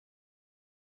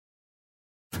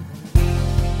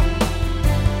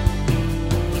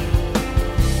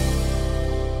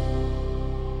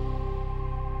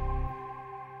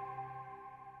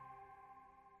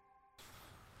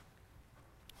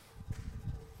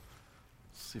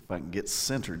See if I can get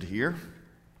centered here.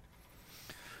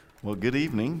 Well, good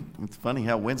evening. It's funny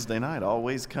how Wednesday night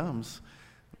always comes.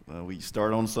 We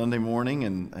start on Sunday morning,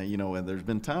 and there's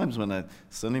been times when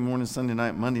Sunday morning, Sunday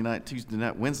night, Monday night, Tuesday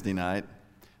night, Wednesday night,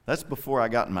 that's before I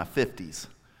got in my 50s.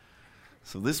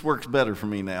 So this works better for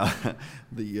me now.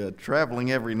 The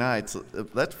traveling every night,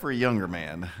 that's for a younger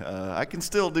man. I can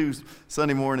still do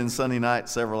Sunday morning, Sunday night,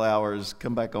 several hours,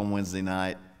 come back on Wednesday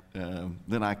night,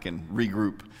 then I can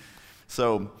regroup.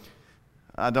 So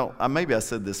maybe I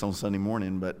said this on Sunday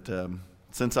morning, but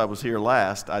since I was here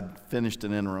last, I'd finished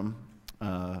an interim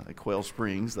at Quail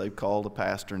Springs. They've called a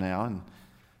pastor now, and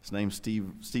his name's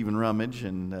Stephen Rummage,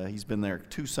 and he's been there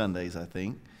 2 Sundays, I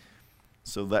think.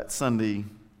 So that Sunday,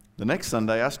 the next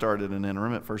Sunday, I started an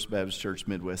interim at First Baptist Church,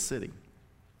 Midwest City.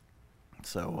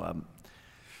 So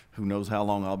who knows how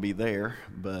long I'll be there,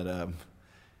 but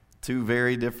 2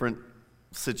 very different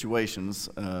situations.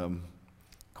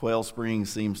 Quail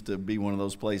Springs seems to be one of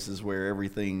those places where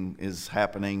everything is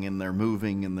happening and they're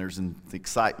moving and there's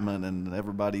excitement and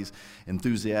everybody's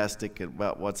enthusiastic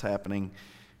about what's happening.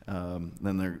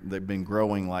 Then they've been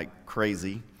growing like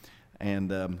crazy. And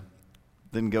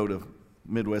then go to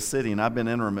Midwest City, and I've been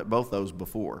interim at both those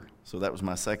before. So that was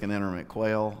my second interim at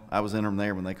Quail. I was interim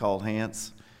there when they called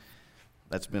Hance.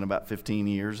 That's been about 15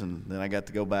 years, and then I got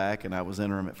to go back, and I was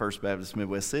interim at First Baptist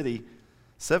Midwest City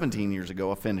 17 years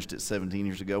ago. I finished it 17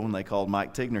 years ago when they called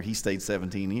Mike Tigner. He stayed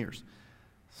 17 years.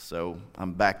 So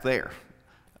I'm back there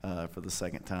for the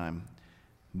second time.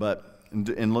 But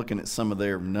in looking at some of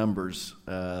their numbers,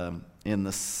 in the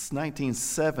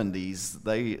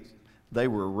 1970s, they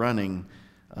were running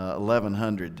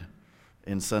 1,100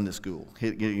 in Sunday school,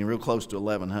 getting real close to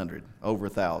 1,100, over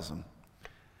 1,000.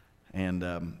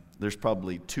 And there's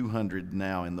probably 200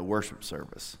 now in the worship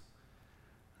service.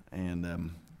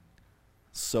 And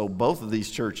so both of these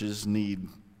churches need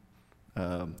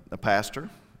a pastor.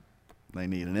 They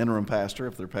need an interim pastor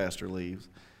if their pastor leaves.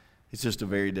 It's just a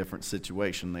very different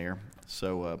situation there.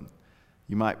 So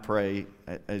you might pray,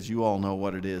 as you all know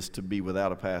what it is to be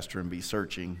without a pastor and be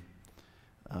searching.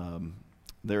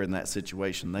 They're in that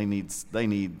situation. They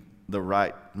need the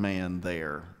right man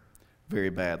there very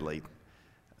badly.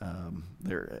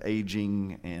 They're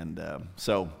aging, and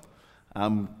so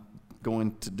I'm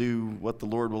going to do what the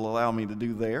Lord will allow me to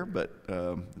do there, but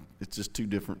it's just two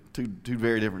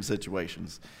very different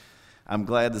situations. I'm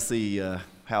glad to see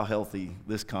how healthy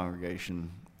this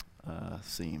congregation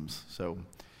seems. So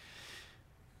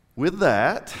with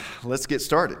that, let's get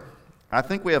started. I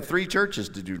think we have 3 churches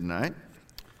to do tonight.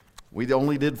 We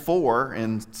only did 4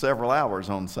 in several hours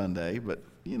on Sunday, but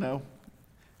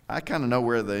I kind of know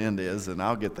where the end is, and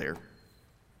I'll get there.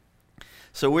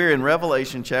 So we're in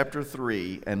Revelation chapter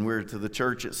 3, and we're to the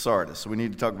church at Sardis. So we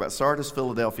need to talk about Sardis,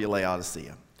 Philadelphia,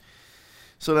 Laodicea.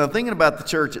 So now thinking about the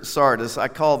church at Sardis, I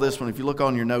call this one, if you look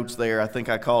on your notes there, I think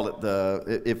I called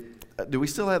it do we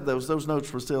still have those? Those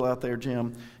notes were still out there,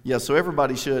 Jim? Yeah, so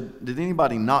everybody should. Did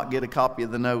anybody not get a copy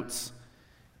of the notes?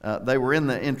 They were in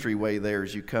the entryway there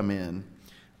as you come in.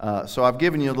 So I've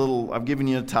given you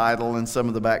a title and some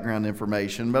of the background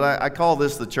information, but I call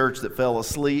this the church that fell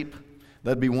asleep.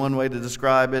 That'd be one way to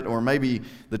describe it, or maybe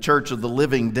the church of the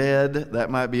living dead. That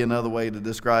might be another way to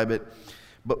describe it.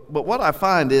 But what I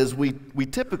find is we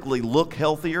typically look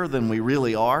healthier than we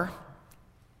really are.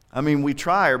 I mean, we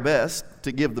try our best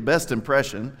to give the best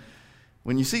impression.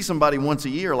 When you see somebody once a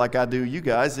year like I do you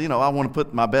guys, I want to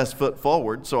put my best foot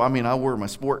forward. So, I wear my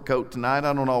sport coat tonight.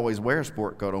 I don't always wear a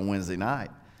sport coat on Wednesday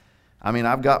night.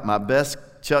 I've got my best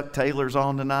Chuck Taylors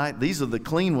on tonight. These are the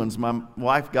clean ones my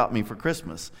wife got me for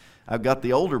Christmas. I've got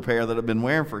the older pair that I've been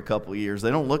wearing for a couple of years. They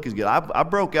don't look as good. I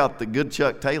broke out the good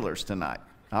Chuck Taylors tonight.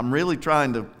 I'm really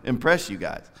trying to impress you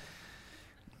guys.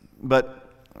 But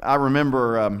I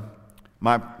remember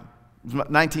my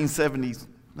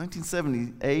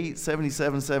 1978,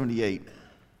 77, 78. It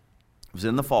was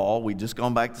in the fall. We'd just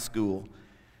gone back to school.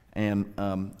 And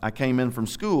I came in from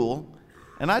school,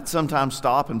 and I'd sometimes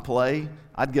stop and play.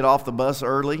 I'd get off the bus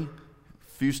early,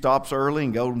 few stops early,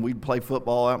 and go and we'd play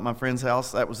football out at my friend's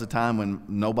house. That was the time when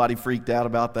nobody freaked out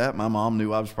about that. My mom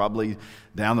knew I was probably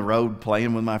down the road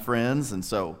playing with my friends, and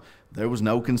so there was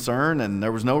no concern and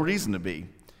there was no reason to be.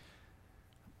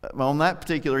 On that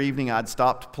particular evening, I'd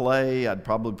stopped to play. I'd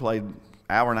probably played an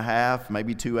hour and a half,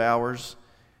 maybe 2 hours,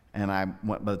 and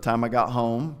by the time I got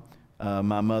home,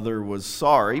 my mother was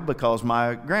sorry because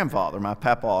my grandfather, my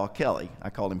Papa Kelly,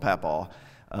 I called him Papa,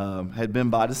 had been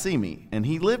by to see me, and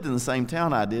he lived in the same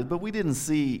town I did, but I didn't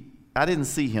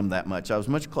see him that much. I was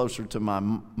much closer to my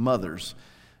mother's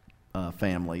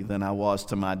family than I was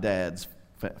to my dad's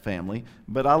family,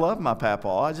 but I love my Papa.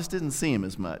 I just didn't see him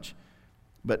as much.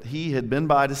 But he had been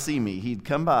by to see me. He'd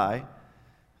come by.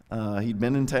 He'd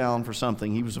been in town for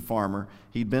something. He was a farmer.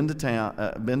 He'd been to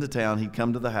town. He'd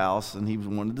come to the house, and he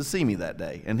wanted to see me that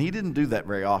day. And he didn't do that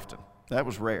very often. That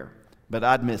was rare. But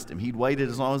I'd missed him. He'd waited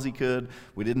as long as he could.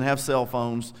 We didn't have cell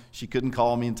phones. She couldn't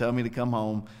call me and tell me to come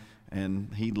home,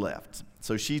 and he'd left.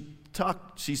 So she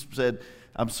said,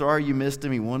 I'm sorry you missed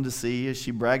him. He wanted to see you.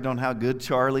 She bragged on how good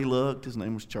Charlie looked. His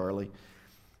name was Charlie.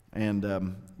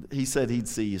 And he said he'd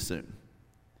see you soon.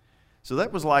 So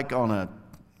that was like on a,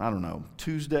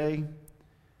 Tuesday.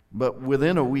 But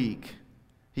within a week,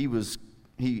 he was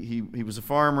a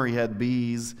farmer. He had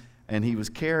bees, and he was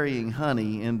carrying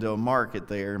honey into a market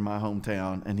there in my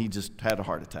hometown, and he just had a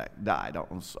heart attack, died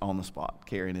on the spot,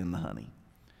 carrying in the honey.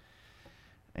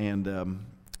 And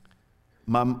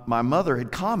my mother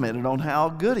had commented on how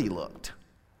good he looked.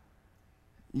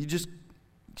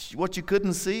 What you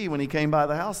couldn't see when he came by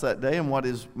the house that day, and what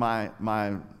is my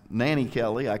Nanny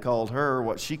Kelly, I called her,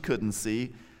 what she couldn't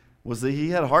see was that he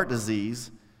had heart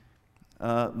disease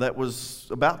that was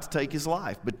about to take his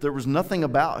life. But there was nothing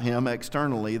about him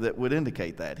externally that would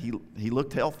indicate that. He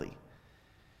looked healthy.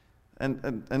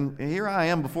 And here I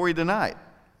am before you tonight.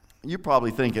 You're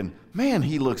probably thinking, man,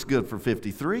 he looks good for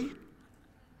 53.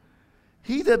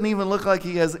 He doesn't even look like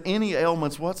he has any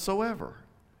ailments whatsoever.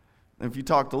 If you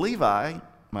talk to Levi,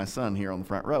 my son here on the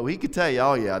front row, he could tell you,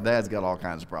 oh yeah, Dad's got all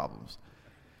kinds of problems.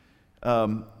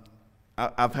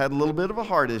 I've had a little bit of a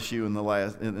heart issue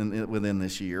within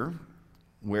this year,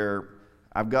 where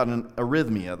I've got an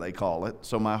arrhythmia, they call it.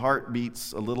 So my heart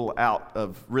beats a little out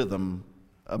of rhythm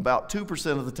about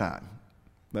 2% of the time.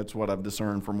 That's what I've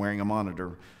discerned from wearing a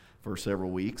monitor for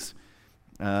several weeks.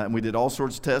 And we did all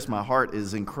sorts of tests. My heart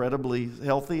is incredibly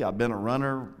healthy. I've been a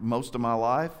runner most of my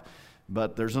life,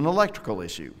 but there's an electrical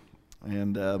issue.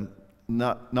 And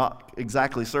not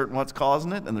exactly certain what's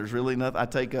causing it, and there's really nothing. I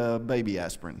take a baby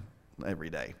aspirin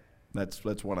every day. That's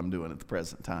what I'm doing at the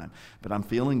present time. But I'm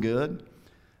feeling good.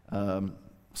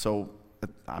 So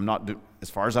I'm not as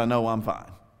far as I know, I'm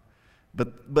fine.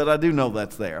 But I do know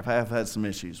that's there. I have had some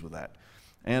issues with that.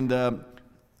 And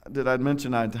did I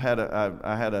mention I had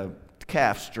a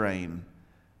calf strain?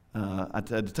 I had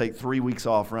to take 3 weeks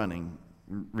off running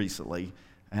recently,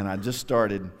 and I just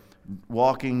started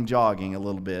jogging a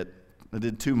little bit. I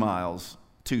did 2 miles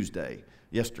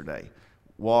yesterday.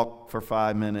 Walk for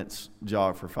 5 minutes,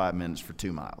 jog for 5 minutes for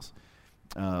 2 miles.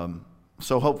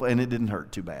 So hopefully, and it didn't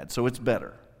hurt too bad, so it's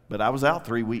better. But I was out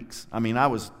 3 weeks. I mean, I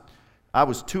was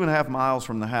 2.5 miles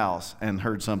from the house and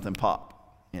heard something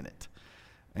pop in it.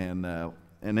 And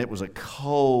it was a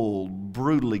cold,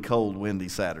 brutally cold, windy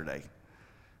Saturday.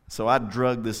 So I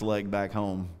drugged this leg back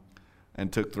home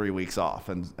and took 3 weeks off.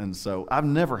 And so I've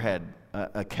never had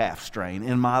a calf strain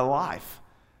in my life.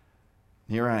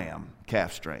 Here I am,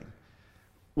 calf strain.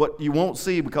 What you won't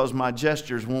see, because my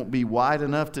gestures won't be wide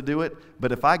enough to do it,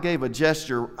 but if I gave a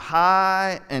gesture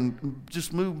high and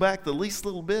just moved back the least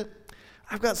little bit,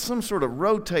 I've got some sort of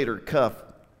rotator cuff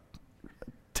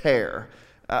tear.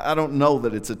 I don't know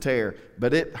that it's a tear,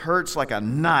 but it hurts like a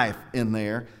knife in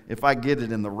there if I get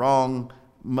it in the wrong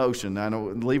motion. I know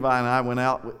Levi and I went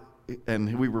out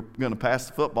and we were going to pass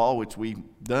the football, which we've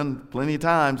done plenty of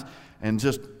times, and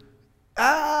just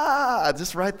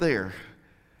right there.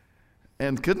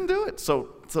 And couldn't do it.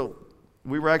 So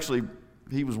we were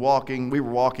he was walking, we were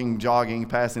walking, jogging,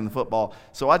 passing the football.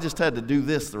 So I just had to do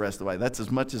this the rest of the way. That's as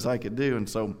much as I could do. And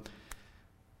so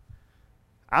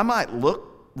I might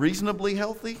look reasonably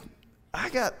healthy.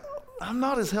 I'm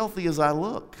not as healthy as I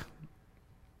look,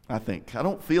 I think. I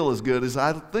don't feel as good as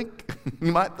I think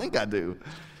you might think I do.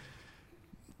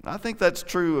 I think that's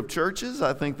true of churches.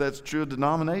 I think that's true of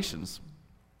denominations.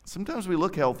 Sometimes we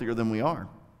look healthier than we are.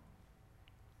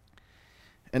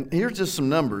 And here's just some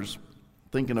numbers,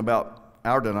 thinking about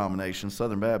our denomination,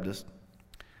 Southern Baptist.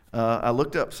 I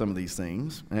looked up some of these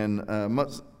things, and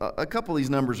a couple of these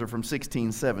numbers are from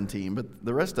 1617, but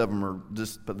the rest of them are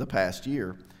just the past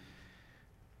year.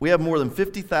 We have more than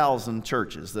 50,000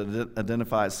 churches that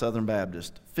identify as Southern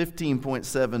Baptist,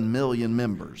 15.7 million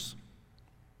members.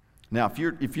 Now, if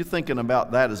you're thinking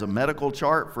about that as a medical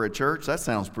chart for a church, that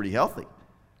sounds pretty healthy.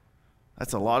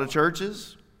 That's a lot of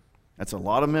churches. That's a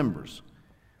lot of members.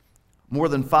 More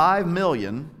than 5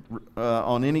 million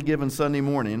on any given Sunday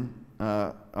morning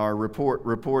are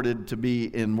reported to be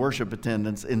in worship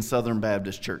attendance in Southern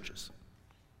Baptist churches.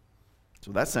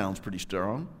 So that sounds pretty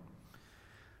strong.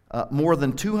 More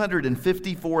than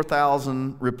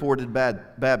 254,000 reported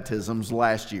baptisms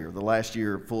last year, the last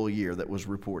year, full year that was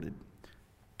reported.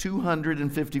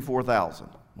 254,000.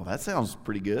 Well, that sounds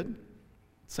pretty good.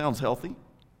 Sounds healthy.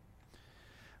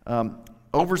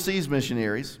 Overseas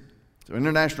missionaries. So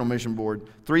International Mission Board,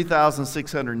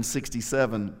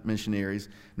 3,667 missionaries.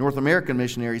 North American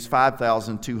missionaries,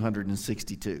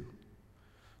 5,262.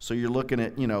 So you're looking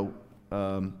at,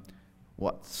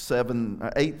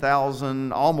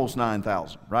 8,000, almost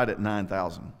 9,000, right at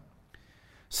 9,000.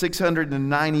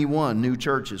 691 new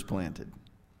churches planted.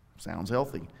 Sounds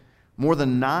healthy. More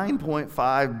than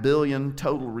 9.5 billion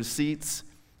total receipts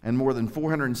and more than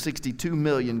 462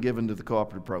 million given to the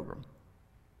cooperative program.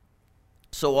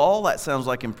 So all that sounds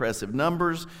like impressive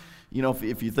numbers.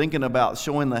 If you're thinking about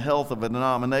showing the health of a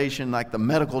denomination, like the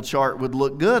medical chart would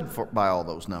look good by all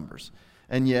those numbers.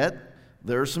 And yet,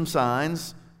 there are some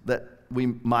signs that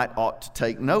we ought to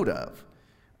take note of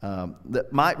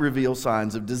that might reveal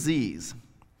signs of disease.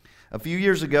 A few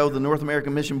years ago, the North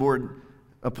American Mission Board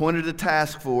appointed a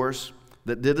task force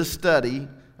that did a study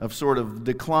of sort of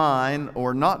decline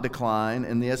or not decline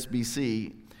in the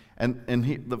SBC.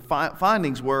 The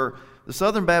findings were the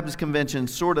Southern Baptist Convention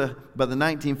sort of, by the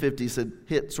 1950s, had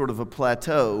hit sort of a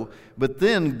plateau, but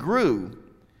then grew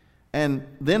and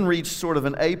then reached sort of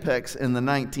an apex in the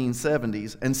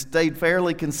 1970s and stayed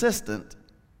fairly consistent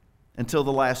until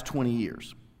the last 20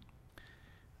 years,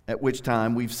 at which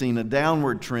time we've seen a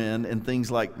downward trend in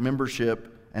things like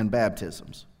membership and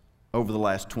baptisms over the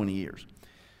last 20 years.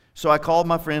 So I called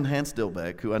my friend Hans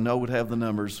Dilbeck, who I know would have the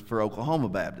numbers for Oklahoma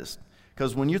Baptist,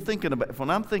 because when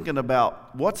I'm thinking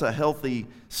about what's a healthy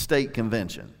state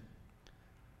convention,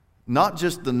 not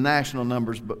just the national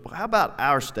numbers, but how about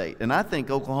our state? And I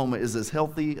think Oklahoma is as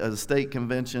healthy a state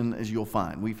convention as you'll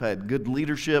find. We've had good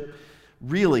leadership,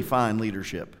 really fine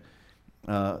leadership,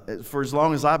 for as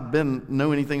long as I've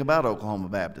know anything about Oklahoma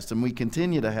Baptist, and we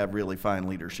continue to have really fine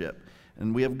leadership,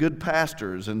 and we have good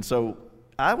pastors, and so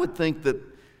I would think that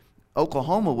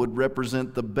Oklahoma would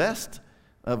represent the best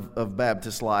of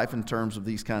Baptist life in terms of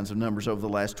these kinds of numbers over the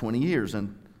last 20 years.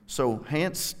 And so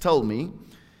Hans told me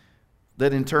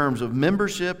that in terms of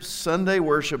membership, Sunday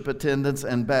worship attendance,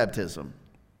 and baptisms,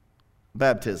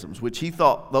 which he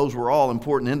thought those were all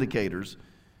important indicators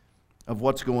of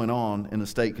what's going on in a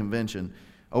state convention,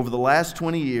 over the last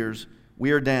 20 years,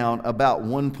 we are down about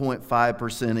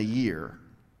 1.5% a year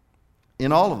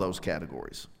in all of those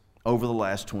categories over the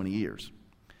last 20 years.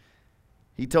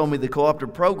 He told me the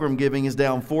cooperative program giving is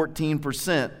down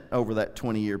 14% over that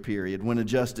 20-year period when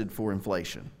adjusted for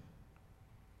inflation.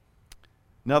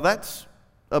 Now that's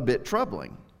a bit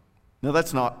troubling. Now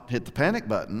that's not hit the panic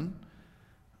button,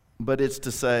 but it's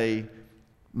to say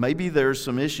maybe there's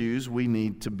some issues we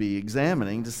need to be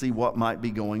examining to see what might be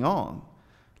going on,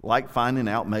 like finding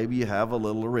out maybe you have a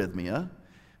little arrhythmia,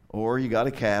 or you got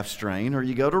a calf strain, or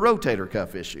you got a rotator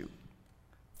cuff issue,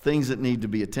 things that need to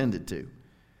be attended to.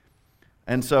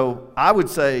 And so I would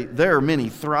say there are many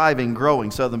thriving,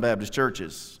 growing Southern Baptist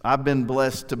churches. I've been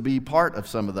blessed to be part of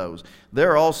some of those.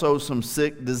 There are also some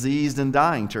sick, diseased, and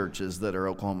dying churches that are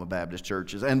Oklahoma Baptist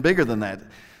churches, and bigger than that,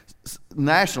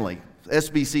 nationally,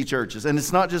 SBC churches. And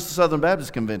it's not just the Southern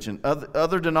Baptist Convention.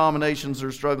 Other denominations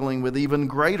are struggling with even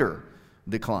greater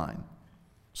decline.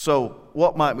 So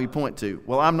what might we point to?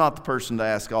 Well, I'm not the person to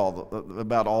ask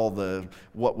about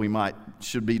what we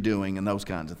should be doing and those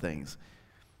kinds of things.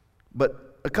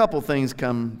 But a couple things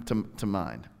come to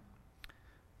mind.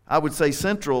 I would say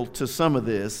central to some of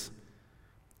this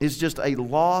is just a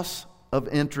loss of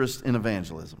interest in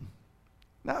evangelism.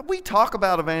 Now, we talk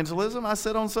about evangelism. I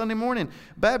said on Sunday morning,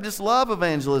 Baptists love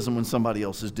evangelism when somebody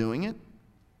else is doing it.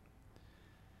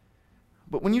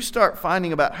 But when you start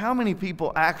finding about how many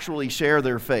people actually share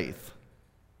their faith,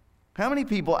 how many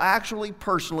people actually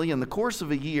personally in the course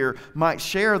of a year might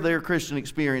share their Christian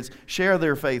experience, share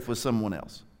their faith with someone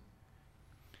else.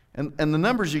 And the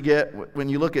numbers you get when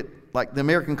you look at like the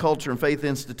American Culture and Faith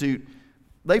Institute,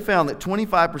 they found that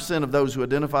 25% of those who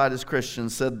identified as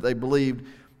Christians said they believed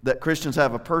that Christians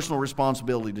have a personal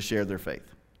responsibility to share their faith.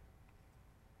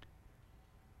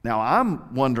 Now,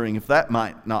 I'm wondering if that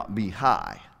might not be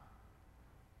high,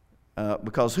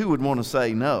 because who would want to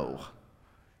say no?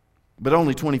 But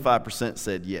only 25%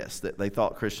 said yes, that they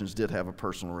thought Christians did have a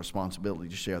personal responsibility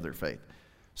to share their faith.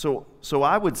 So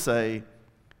I would say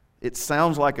it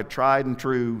sounds like a tried and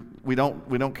true, we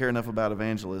don't care enough about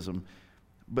evangelism,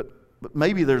 but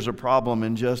maybe there's a problem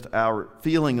in just our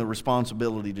feeling the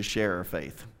responsibility to share our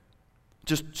faith.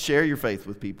 Just share your faith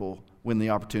with people when the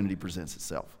opportunity presents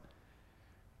itself.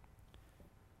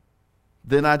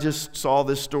 Then I just saw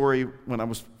this story when I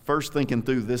was first thinking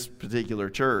through this particular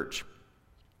church.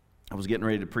 I was getting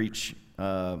ready to preach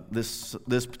this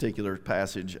particular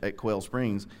passage at Quail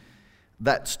Springs.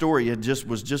 That story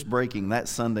was just breaking that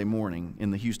Sunday morning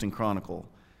in the Houston Chronicle.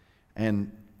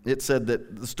 And it said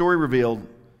that the story revealed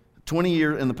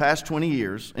in the past 20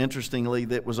 years, interestingly,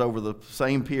 that was over the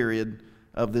same period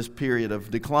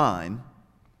of decline.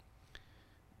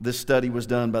 This study was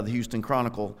done by the Houston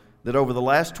Chronicle, that over the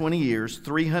last 20 years,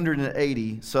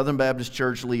 380 Southern Baptist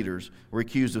church leaders were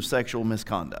accused of sexual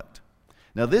misconduct.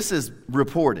 Now, this is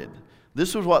reported.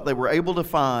 This was what they were able to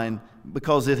find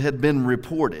because it had been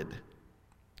reported.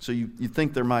 So you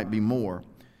think there might be more.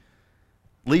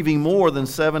 Leaving more than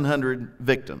 700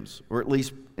 victims, or at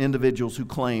least individuals who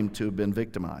claimed to have been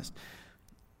victimized.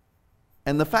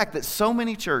 And the fact that so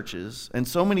many churches and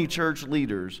so many church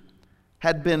leaders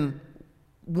had been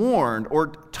warned or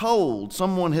told,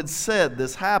 someone had said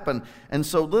this happened, and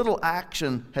so little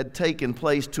action had taken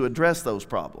place to address those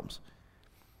problems,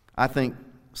 I think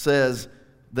says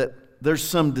that there's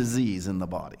some disease in the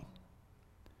body.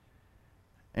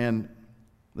 And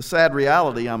the sad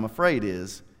reality, I'm afraid,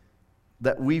 is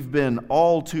that we've been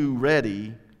all too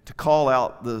ready to call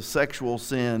out the sexual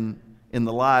sin in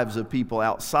the lives of people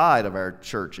outside of our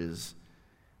churches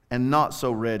and not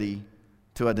so ready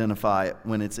to identify it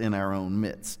when it's in our own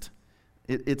midst.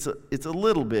 It's a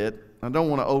little bit, I don't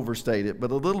want to overstate it,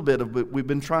 but a little bit of we've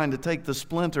been trying to take the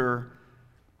splinter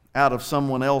out of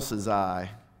someone else's eye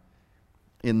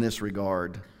in this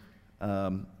regard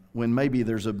when maybe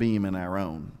there's a beam in our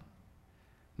own.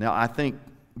 Now, I think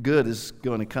good is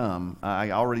going to come.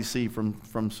 I already see from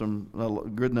a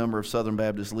good number of Southern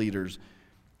Baptist leaders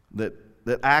that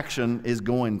action is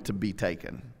going to be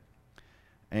taken.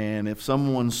 And if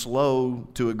someone's slow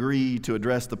to agree to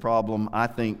address the problem, I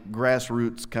think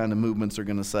grassroots kind of movements are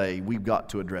going to say, we've got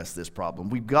to address this problem.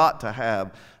 We've got to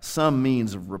have some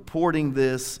means of reporting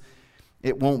this.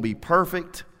 It won't be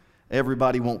perfect.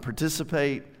 Everybody won't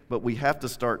participate, but we have to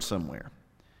start somewhere.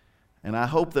 And I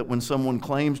hope that when someone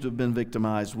claims to have been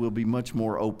victimized, we'll be much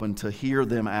more open to hear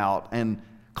them out and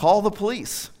call the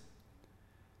police.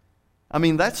 I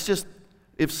mean, that's just,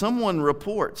 if someone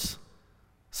reports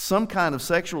some kind of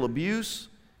sexual abuse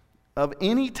of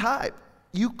any type,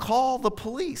 you call the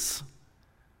police.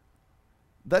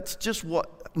 That's just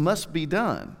what must be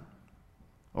done,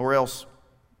 or else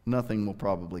nothing will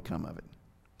probably come of it.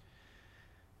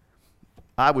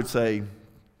 I would say,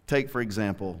 take for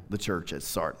example the church at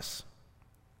Sardis.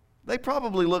 They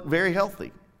probably look very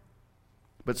healthy,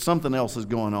 but something else is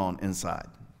going on inside.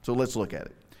 So let's look at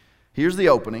it. Here's the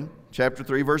opening, chapter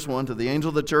 3, verse 1. To the angel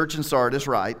of the church in Sardis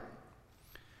write.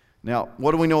 Now,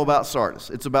 what do we know about Sardis?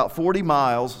 It's about 40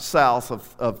 miles south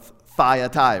of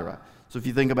Thyatira. So if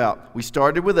you think about, we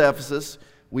started with Ephesus,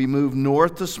 we moved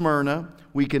north to Smyrna,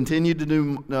 we continued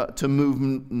to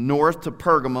move north to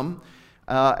Pergamum,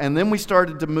 and then we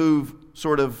started to move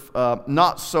sort of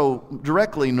not so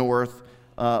directly north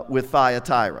with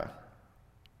Thyatira.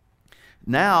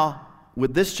 Now,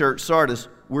 with this church, Sardis,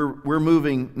 we're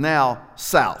moving now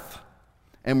south,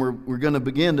 and we're going to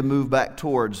begin to move back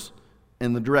towards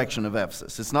in the direction of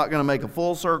Ephesus. It's not going to make a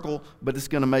full circle, but it's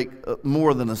going to make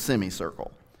more than a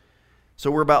semicircle. So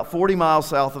we're about 40 miles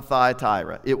south of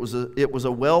Thyatira. It was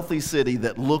a wealthy city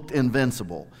that looked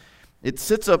invincible. It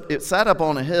sat up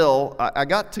on a hill. I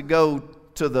got to go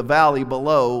to the valley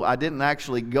below. I didn't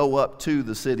actually go up to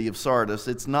the city of Sardis.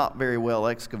 It's not very well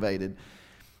excavated.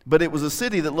 But it was a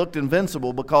city that looked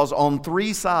invincible because on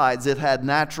three sides it had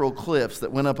natural cliffs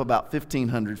that went up about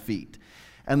 1,500 feet.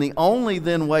 And the only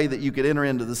then way that you could enter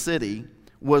into the city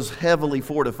was heavily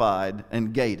fortified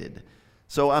and gated.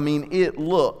 So, I mean, it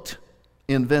looked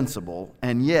invincible,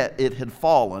 and yet it had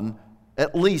fallen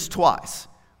at least twice.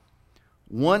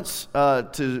 Once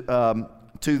to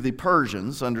the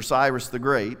Persians under Cyrus the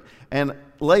Great, and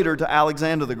later to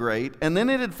Alexander the Great, and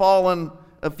then it had fallen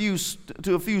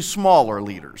to a few smaller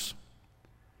leaders.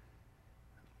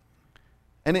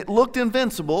 And it looked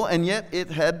invincible, and yet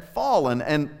it had fallen.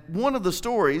 And one of the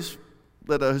stories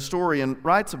that a historian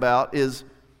writes about is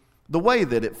the way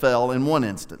that it fell in one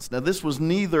instance. Now, this was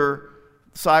neither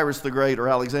Cyrus the Great or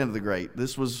Alexander the Great.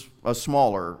 This was a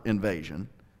smaller invasion.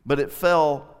 But it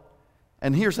fell,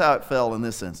 and here's how it fell in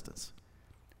this instance.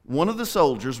 One of the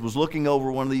soldiers was looking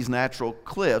over one of these natural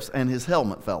cliffs, and his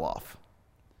helmet fell off.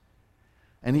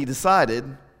 And he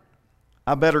decided,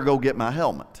 I better go get my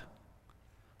helmet.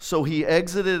 So he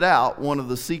exited out one of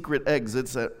the secret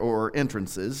exits or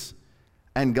entrances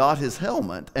and got his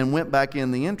helmet and went back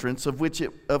in the entrance, of which,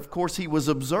 of course, he was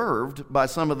observed by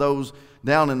some of those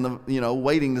down in the,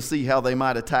 waiting to see how they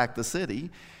might attack the city.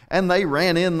 And they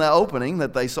ran in the opening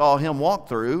that they saw him walk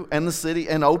through, and the city,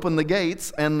 and opened the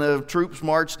gates, and the troops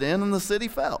marched in, and the city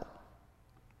fell.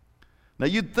 Now,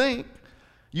 you'd think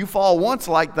you fall once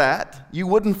like that, you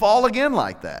wouldn't fall again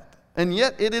like that. And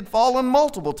yet it had fallen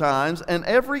multiple times, and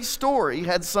every story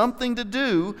had something to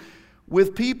do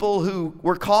with people who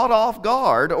were caught off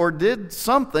guard or did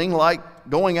something like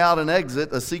going out an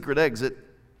exit, a secret exit,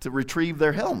 to retrieve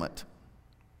their helmet.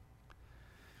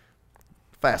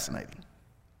 Fascinating.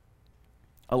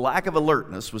 A lack of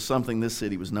alertness was something this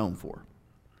city was known for.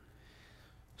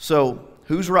 So,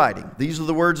 who's writing? These are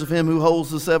the words of him who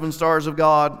holds the 7 stars of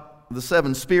God, the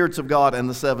 7 spirits of God, and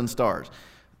the 7 stars.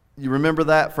 You remember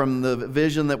that from the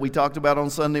vision that we talked about on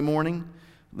Sunday morning?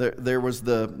 There was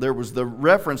the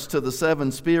reference to the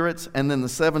 7 spirits and then the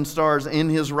 7 stars in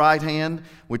his right hand,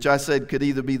 which I said could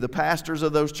either be the pastors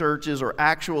of those churches or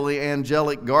actually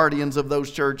angelic guardians of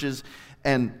those churches.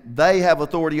 And they have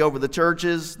authority over the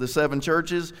churches, the 7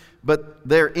 churches, but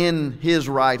they're in his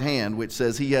right hand, which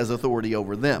says he has authority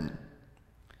over them.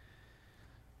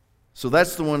 So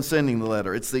that's the one sending the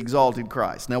letter. It's the exalted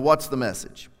Christ. Now what's the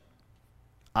message?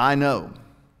 I know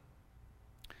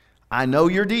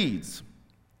your deeds.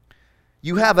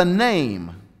 You have a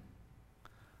name,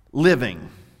 living.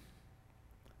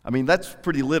 I mean, that's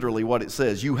pretty literally what it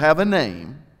says. You have a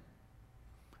name,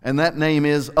 and that name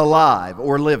is alive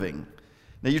or living.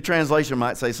 Now, your translation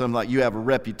might say something like, you have a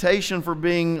reputation for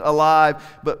being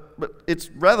alive, but it's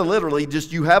rather literally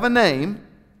just you have a name,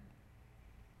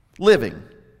 living.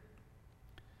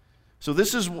 So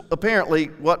this is apparently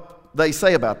what they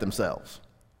say about themselves.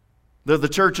 They're the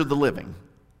church of the living.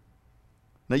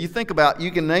 Now you think about,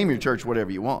 you can name your church whatever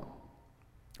you want,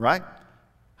 right?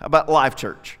 How about Life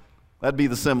Church? That'd be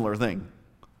the similar thing.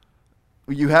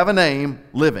 You have a name,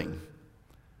 living.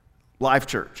 Life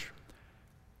Church.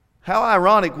 How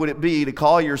ironic would it be to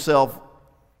call yourself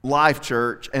Life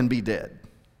Church and be dead?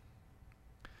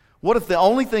 What if the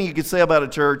only thing you could say about a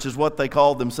church is what they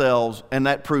called themselves and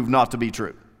that proved not to be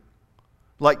true?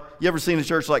 Like, you ever seen a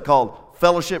church like called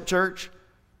Fellowship Church?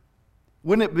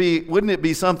 Wouldn't it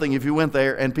be something if you went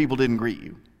there and people didn't greet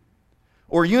you?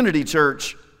 Or Unity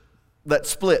Church that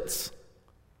splits.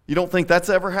 You don't think that's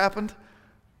ever happened?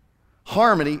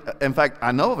 Harmony, in fact,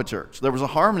 I know of a church. There was a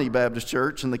Harmony Baptist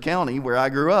Church in the county where I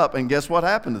grew up, and guess what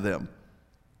happened to them?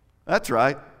 That's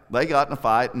right. They got in a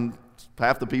fight, and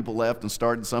half the people left and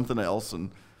started something else.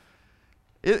 And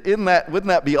wouldn't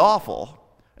that be awful?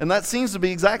 And that seems to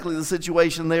be exactly the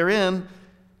situation they're in.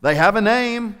 They have a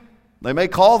name. They may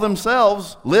call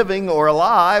themselves Living or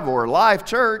Alive or Life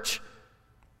Church,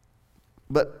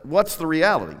 but what's the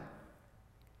reality?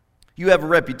 You have a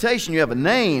reputation, you have a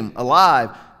name,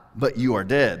 alive, but you are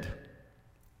dead.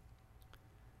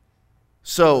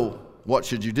 So, what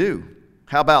should you do?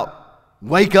 How about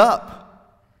wake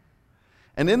up?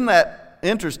 And isn't that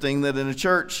interesting that in a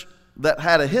church that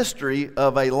had a history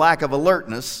of a lack of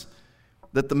alertness,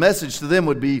 that the message to them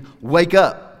would be, wake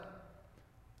up?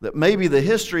 That maybe the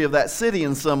history of that city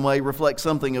in some way reflects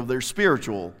something of their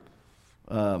spiritual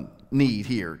need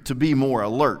here, to be more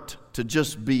alert, to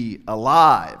just be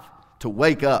alive, to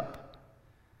wake up.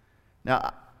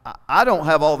 Now, I don't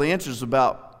have all the answers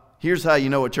about here's how you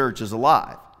know a church is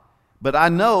alive, but I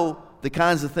know the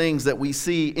kinds of things that we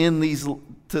see in these,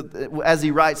 as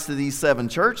he writes to these 7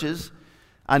 churches.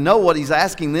 I know what he's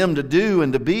asking them to do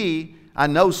and to be. I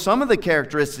know some of the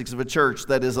characteristics of a church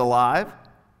that is alive,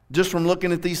 just from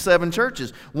looking at these 7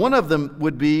 churches. One of them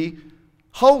would be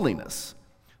holiness,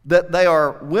 that they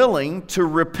are willing to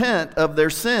repent of their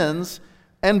sins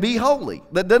and be holy.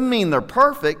 That doesn't mean they're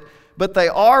perfect, but they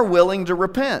are willing to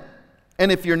repent.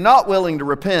 And if you're not willing to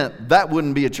repent, that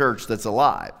wouldn't be a church that's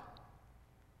alive.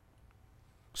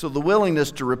 So the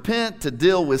willingness to repent, to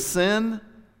deal with sin,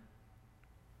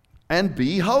 and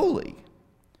be holy.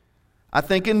 I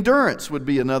think endurance would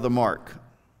be another mark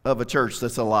of a church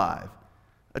that's alive.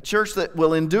 A church that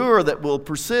will endure, that will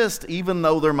persist, even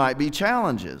though there might be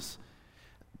challenges.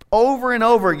 Over and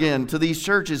over again to these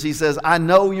churches, he says, I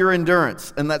know your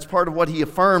endurance. And that's part of what he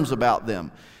affirms about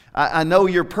them. I know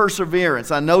your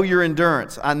perseverance. I know your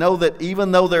endurance. I know that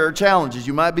even though there are challenges,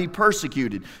 you might be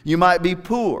persecuted. You might be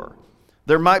poor.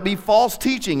 There might be false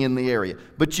teaching in the area,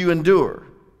 but you endure.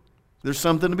 There's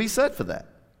something to be said for that.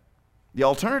 The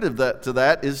alternative to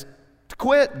that is to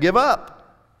quit, give up.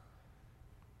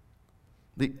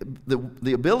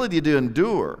 The ability to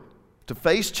endure, to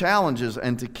face challenges,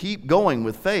 and to keep going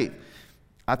with faith,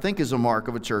 I think is a mark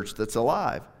of a church that's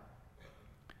alive.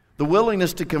 The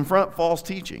willingness to confront false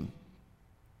teaching,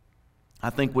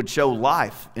 I think, would show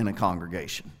life in a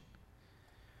congregation.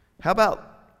 How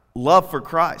about love for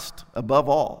Christ above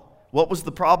all? What was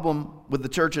the problem with the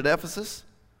church at Ephesus?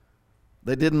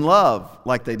 They didn't love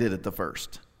like they did at the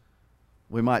first.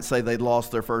 We might say they'd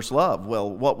lost their first love. Well,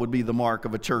 what would be the mark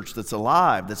of a church that's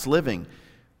alive, that's living?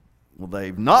 Well,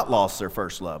 they've not lost their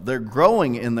first love. They're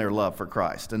growing in their love for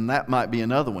Christ, and that might be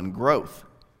another one, growth.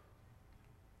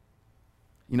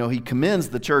 he commends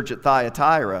the church at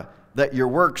Thyatira that your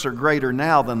works are greater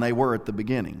now than they were at the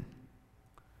beginning.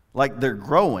 Like they're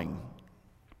growing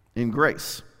in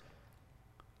grace.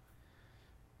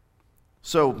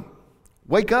 So,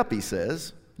 wake up, he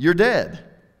says. You're dead.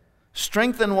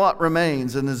 Strengthen what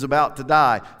remains and is about to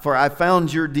die, for I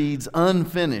found your deeds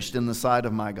unfinished in the sight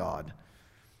of my God.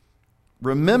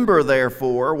 Remember,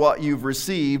 therefore, what you've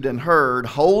received and heard,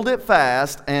 hold it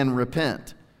fast and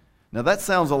repent. Now that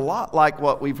sounds a lot like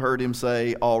what we've heard him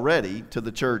say already to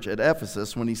the church at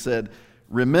Ephesus when he said,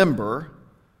 remember,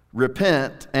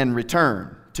 repent, and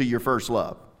return to your first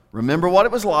love. Remember what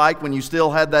it was like when you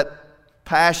still had that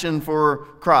passion for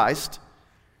Christ.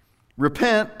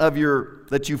 Repent of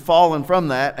that you've fallen from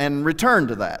that and return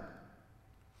to that.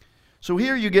 So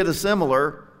here you get a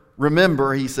similar,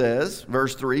 remember, he says,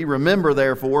 verse 3, remember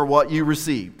therefore what you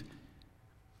received.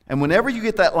 And whenever you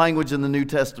get that language in the New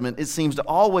Testament, it seems to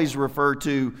always refer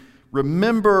to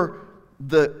remember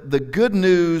the good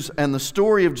news and the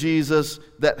story of Jesus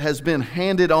that has been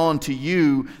handed on to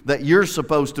you that you're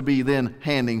supposed to be then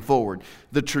handing forward.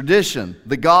 The tradition,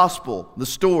 the gospel, the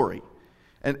story.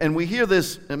 And we hear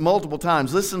this multiple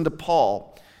times. Listen to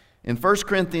Paul in 1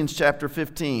 Corinthians chapter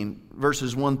 15,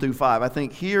 verses 1 through 5. I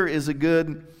think here is a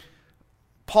good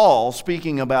Paul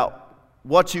speaking about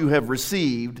what you have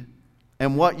received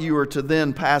and what you are to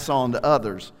then pass on to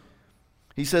others.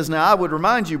 He says, now I would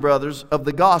remind you, brothers, of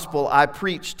the gospel I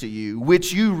preached to you,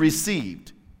 which you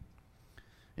received,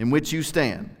 in which you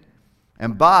stand,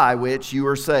 and by which you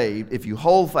are saved, if you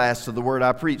hold fast to the word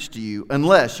I preached to you,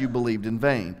 unless you believed in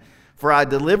vain. For I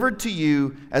delivered to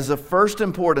you as of first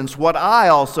importance what I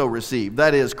also received.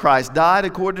 That is, Christ died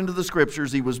according to the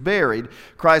Scriptures. He was buried.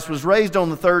 Christ was raised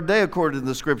on the third day according to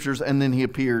the Scriptures. And then he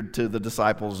appeared to the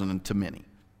disciples and to many.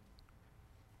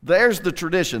 There's the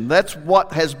tradition. That's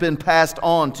what has been passed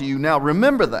on to you. Now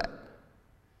remember that.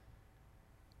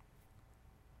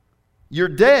 You're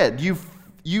dead.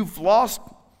 You've lost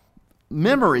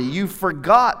memory. You've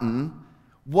forgotten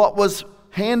what was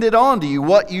handed on to you,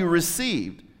 what you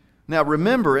received. Now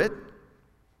remember it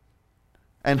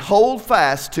and hold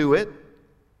fast to it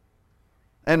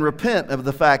and repent of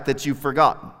the fact that you've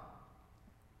forgotten.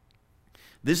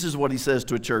 This is what he says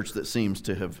to a church that seems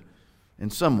to have, in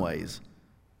some ways,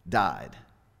 died.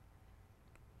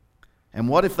 And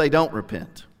what if they don't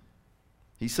repent?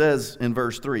 He says in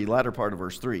verse 3, latter part of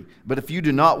verse 3, but if you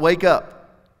do not wake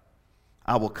up,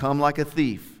 I will come like a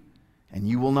thief, and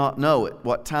you will not know at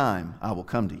what time I will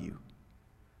come to you.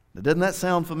 Now, doesn't that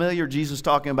sound familiar? Jesus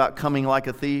talking about coming like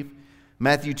a thief.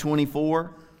 Matthew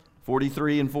 24,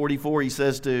 43 and 44, he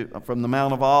says from the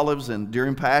Mount of Olives, and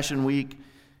during Passion Week,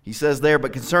 he says there,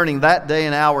 but concerning that day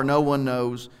and hour no one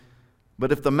knows.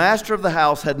 But if the master of the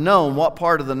house had known what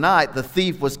part of the night the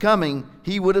thief was coming,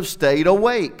 he would have stayed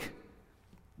awake.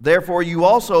 Therefore you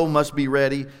also must be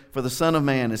ready, for the Son of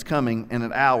Man is coming in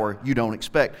an hour you don't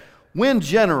expect. When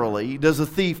generally does a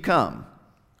thief come?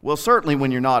 Well, certainly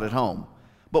when you're not at home.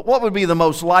 But what would be the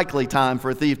most likely time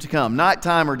for a thief to come?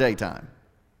 Nighttime or daytime?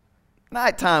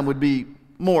 Nighttime would be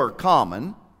more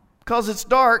common because it's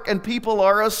dark and people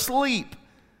are asleep.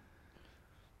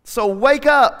 So wake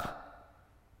up.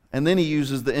 And then he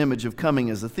uses the image of coming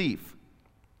as a thief.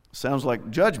 Sounds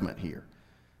like judgment here.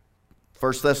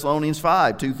 1 Thessalonians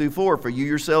 5, 2 through 4, for you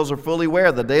yourselves are fully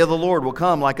aware the day of the Lord will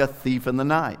come like a thief in the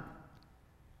night.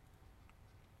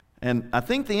 And I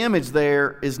think the image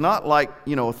there is not like,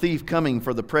 a thief coming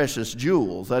for the precious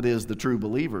jewels, that is, the true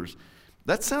believers.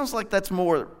 That sounds like that's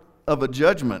more of a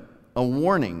judgment, a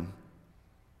warning,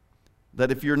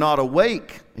 that if you're not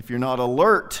awake, if you're not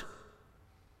alert,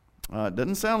 it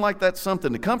doesn't sound like that's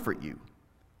something to comfort you.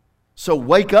 So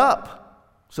wake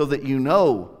up so that you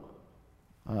know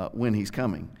when he's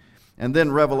coming. And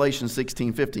then Revelation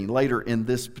 16:15, later in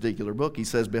this particular book, he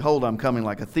says, behold, I'm coming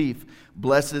like a thief.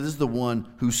 Blessed is the one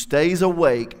who stays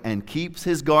awake and keeps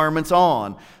his garments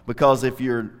on, because if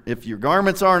your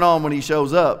garments aren't on when he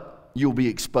shows up, you'll be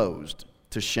exposed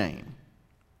to shame.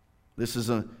 This is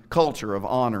a culture of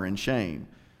honor and shame.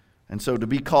 And so to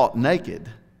be caught naked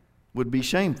would be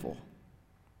shameful.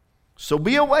 So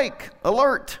be awake,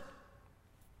 alert.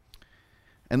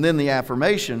 And then the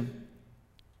affirmation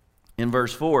in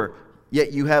verse 4,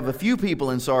 yet you have a few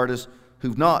people in Sardis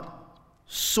who've not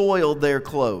soiled their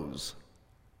clothes,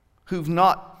 who've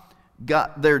not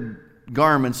got their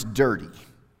garments dirty.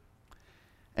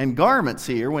 And garments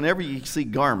here, whenever you see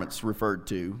garments referred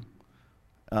to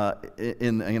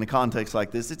in a context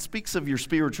like this, it speaks of your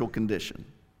spiritual condition.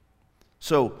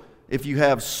 So if you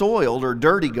have soiled or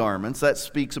dirty garments, that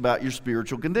speaks about your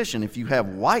spiritual condition. If you have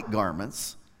white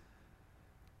garments,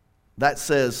 that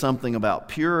says something about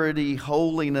purity,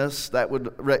 holiness. That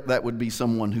would be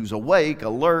someone who's awake,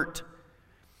 alert.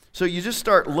 So you just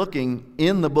start looking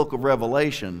in the book of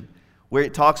Revelation where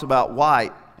it talks about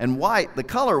white. And white, the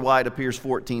color white appears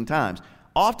 14 times.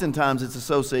 Oftentimes it's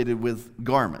associated with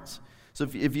garments. So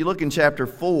if you look in chapter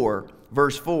 4,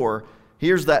 verse 4,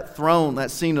 here's that throne, that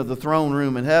scene of the throne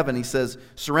room in heaven. He says,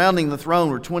 surrounding the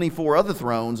throne were 24 other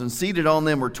thrones, and seated on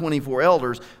them were 24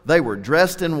 elders. They were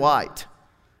dressed in white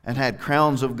and had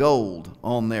crowns of gold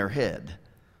on their head.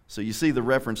 So you see the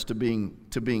reference to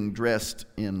being dressed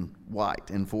in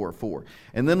white in 4:4.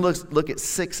 And then look at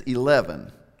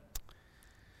 6:11.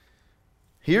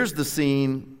 Here's the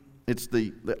scene. It's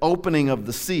the opening of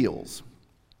the seals.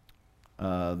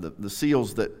 The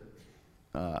seals that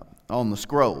on the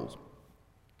scrolls.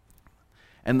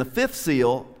 And the fifth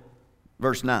seal,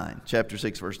 verse 9, chapter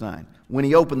 6, verse 9. When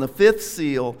he opened the fifth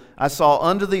seal, I saw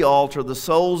under the altar the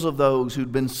souls of those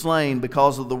who'd been slain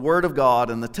because of the word of God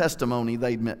and the testimony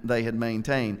they had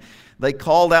maintained. They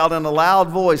called out in a loud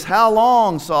voice, "How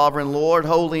long, sovereign Lord,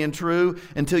 holy and true,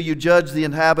 until you judge the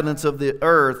inhabitants of the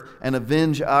earth and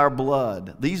avenge our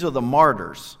blood?" These are the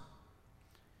martyrs.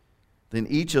 Then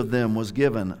each of them was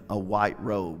given a white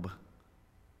robe,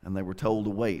 and they were told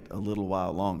to wait a little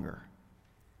while longer.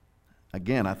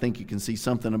 Again, I think you can see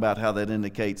something about how that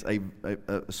indicates a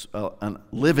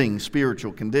living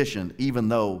spiritual condition, even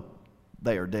though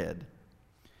they are dead.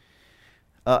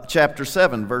 Chapter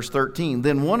 7, verse 13.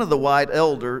 Then one of the one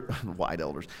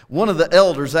of the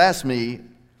elders asked me,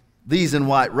 these in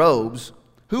white robes,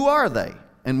 "Who are they,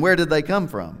 and where did they come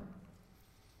from?"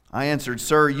 I answered,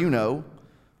 "Sir, you know."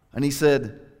 And he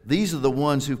said, "These are the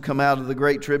ones who've come out of the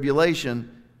great tribulation.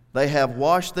 They have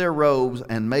washed their robes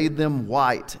and made them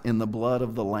white in the blood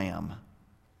of the Lamb."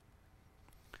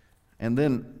 And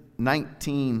then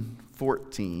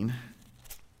 19:14,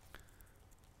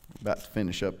 about to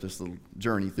finish up this little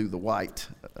journey through the white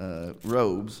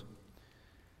robes.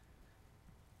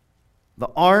 The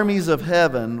armies of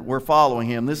heaven were following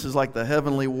him. This is like the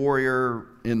heavenly warrior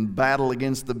in battle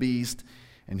against the beast.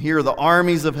 And here are the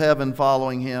armies of heaven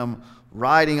following him,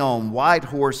 riding on white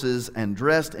horses and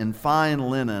dressed in fine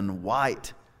linen,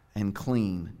 white and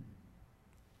clean.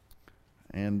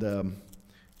 And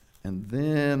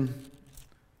then,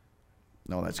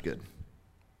 no, that's good.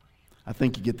 I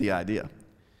think you get the idea.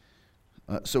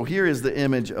 So here is the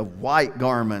image of white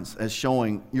garments as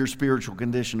showing your spiritual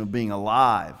condition of being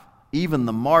alive. Even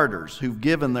the martyrs who've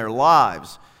given their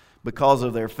lives because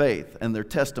of their faith and their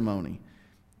testimony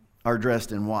are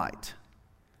dressed in white.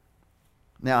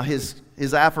 Now,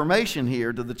 his affirmation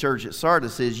here to the church at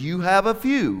Sardis is, you have a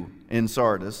few in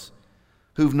Sardis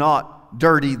who've not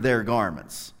dirtied their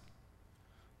garments.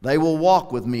 They will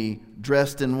walk with me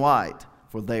dressed in white,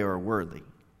 for they are worthy.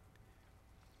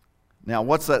 Now,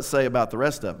 what's that say about the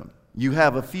rest of them? You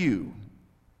have a few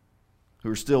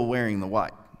who are still wearing the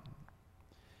white.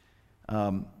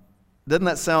 Doesn't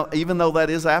that sound, even though that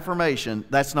is affirmation,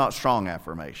 that's not strong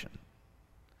affirmation.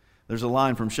 There's a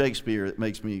line from Shakespeare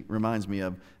that reminds me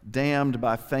of, "Damned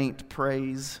by faint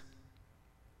praise."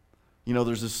 You know,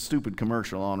 there's this stupid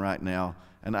commercial on right now,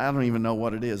 and I don't even know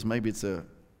what it is. Maybe it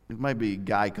might be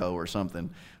Geico or something.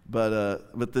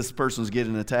 But this person's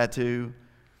getting a tattoo,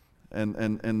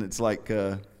 and it's like,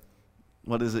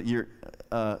 what is it?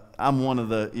 I'm one of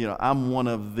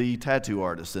the tattoo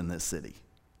artists in this city.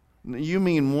 You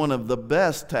mean one of the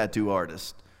best tattoo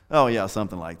artists? Oh yeah,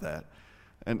 something like that.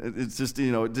 And it's just,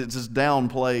 it just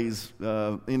downplays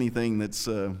anything that's,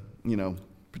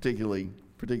 particularly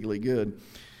good.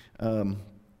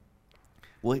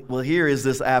 Well, here is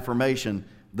this affirmation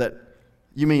that,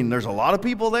 you mean there's a lot of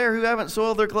people there who haven't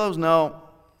soiled their clothes? No,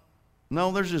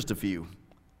 there's just a few.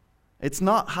 It's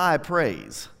not high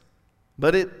praise,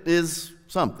 but it is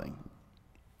something.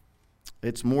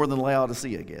 It's more than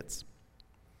Laodicea gets.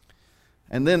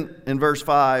 And then in verse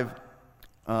 5,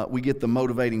 we get the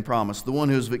motivating promise. The one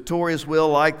who is victorious will,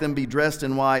 like them, be dressed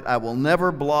in white. I will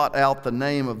never blot out the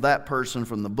name of that person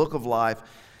from the book of life,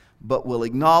 but will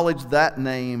acknowledge that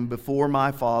name before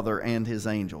my Father and his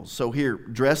angels. So here,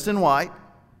 dressed in white,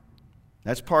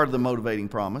 that's part of the motivating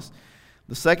promise.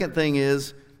 The second thing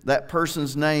is that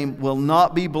person's name will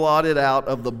not be blotted out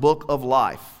of the book of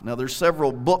life. Now, there's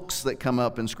several books that come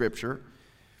up in Scripture.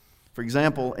 For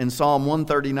example, in Psalm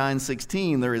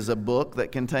 139:16, there is a book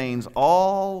that contains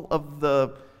all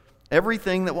of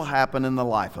everything that will happen in the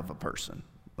life of a person.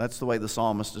 That's the way the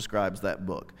psalmist describes that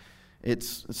book.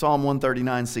 It's Psalm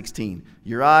 139:16.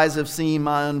 Your eyes have seen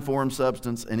my unformed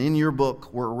substance, and in your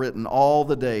book were written all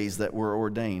the days that were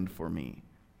ordained for me.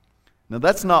 Now,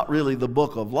 that's not really the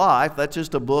book of life. That's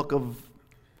just a book of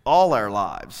all our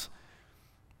lives.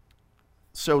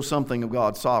 shows something of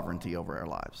God's sovereignty over our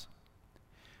lives.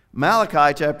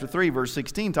 Malachi chapter 3, verse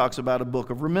 16 talks about a book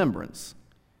of remembrance,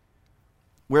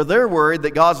 where they're worried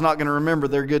that God's not going to remember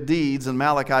their good deeds, and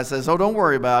Malachi says, oh, don't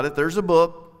worry about it. There's a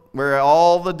book where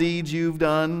all the deeds you've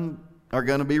done are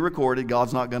going to be recorded.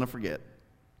 God's not going to forget.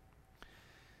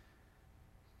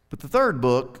 But the third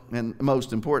book, and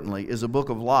most importantly, is a book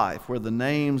of life, where the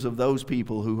names of those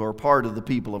people who are part of the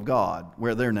people of God,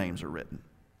 where their names are written.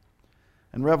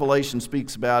 And Revelation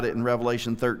speaks about it in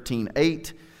Revelation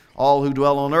 13:8. All who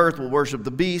dwell on earth will worship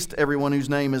the beast, everyone whose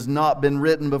name has not been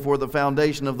written before the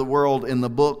foundation of the world in the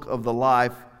book of the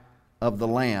life of the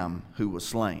Lamb who was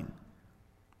slain.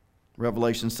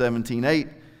 Revelation 17:8.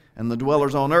 And the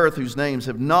dwellers on earth whose names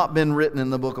have not been written in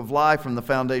the book of life from the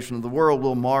foundation of the world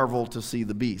will marvel to see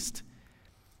the beast.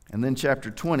 And then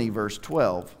chapter 20, verse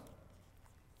 12.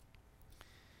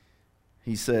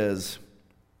 He says,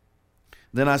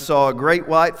 Then I saw a great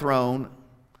white throne,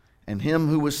 and him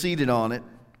who was seated on it.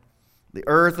 The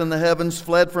earth and the heavens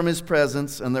fled from his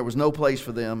presence, and there was no place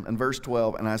for them. And verse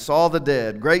 12, And I saw the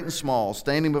dead, great and small,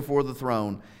 standing before the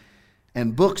throne,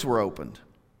 and books were opened.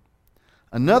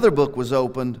 Another book was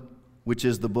opened, which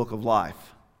is the book of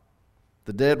life.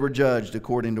 The dead were judged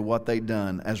according to what they'd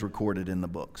done, as recorded in the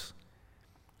books.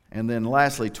 And then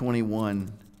lastly,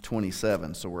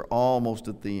 21:27. So we're almost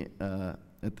at the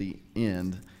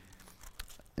end.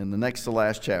 In the next to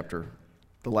last chapter,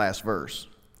 the last verse,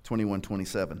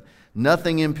 21:27.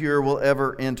 Nothing impure will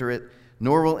ever enter it,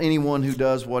 nor will anyone who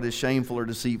does what is shameful or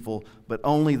deceitful, but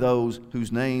only those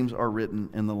whose names are written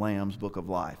in the Lamb's book of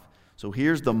life. So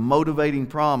here's the motivating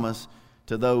promise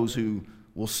to those who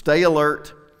will stay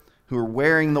alert, who are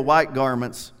wearing the white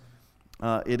garments.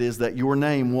 It is that your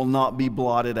name will not be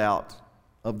blotted out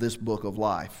of this book of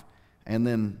life. And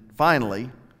then finally,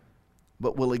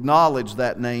 but will acknowledge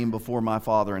that name before my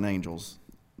Father and angels,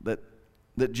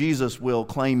 that Jesus will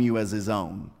claim you as his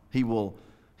own. He will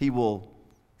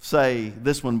say,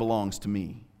 this one belongs to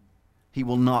me. He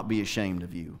will not be ashamed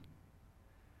of you.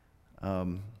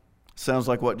 Sounds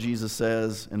like what Jesus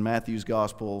says in Matthew's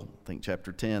Gospel, I think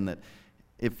chapter 10, that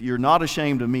if you're not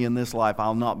ashamed of me in this life,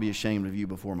 I'll not be ashamed of you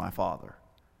before my Father.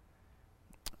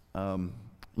 I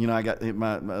got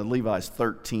my Levi's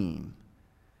 13,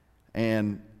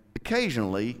 and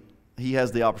occasionally he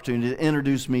has the opportunity to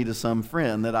introduce me to some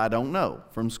friend that I don't know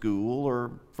from school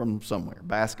or from somewhere,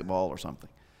 basketball or something.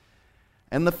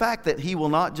 And the fact that he will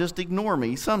not just ignore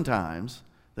me sometimes,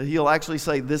 that he'll actually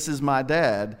say, this is my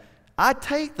dad, I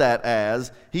take that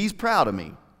as he's proud of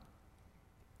me.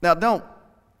 Now, don't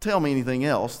tell me anything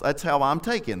else. That's how I'm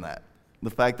taking that. The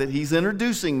fact that he's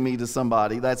introducing me to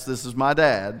somebody, this is my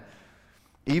dad.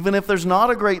 Even if there's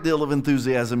not a great deal of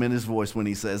enthusiasm in his voice when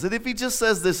he says it, if he just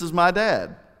says, this is my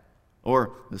dad,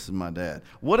 or this is my dad,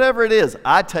 whatever it is,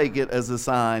 I take it as a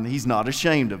sign he's not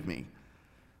ashamed of me.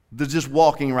 Just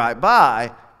walking right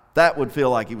by, that would feel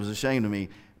like he was ashamed of me.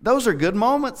 Those are good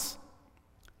moments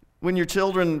when your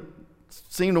children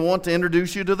seem to want to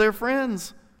introduce you to their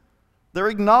friends. They're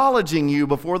acknowledging you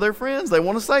before their friends. They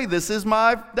want to say, this is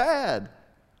my dad.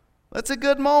 That's a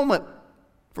good moment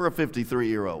for a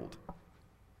 53-year-old.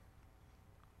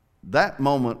 That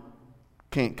moment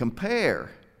can't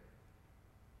compare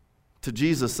to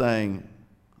Jesus saying,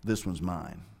 this one's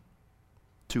mine,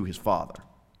 to his Father.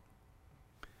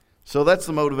 So that's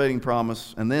the motivating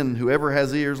promise. And then whoever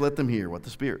has ears, let them hear what the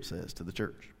Spirit says to the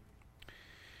church.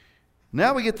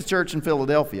 Now we get the church in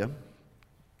Philadelphia.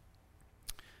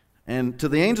 And to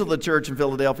the angel of the church in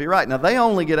Philadelphia, right, now they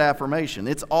only get affirmation.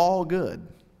 It's all good.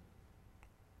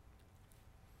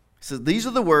 He says, these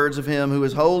are the words of him who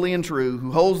is holy and true,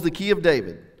 who holds the key of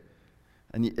David.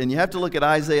 And you have to look at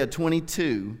Isaiah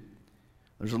 22.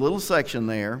 There's a little section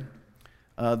there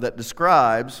that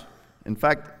describes, in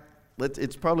fact,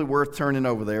 it's probably worth turning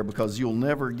over there because you'll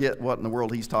never get what in the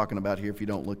world he's talking about here if you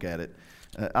don't look at it.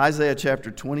 Isaiah chapter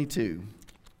 22,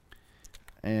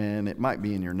 and it might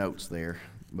be in your notes there,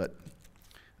 but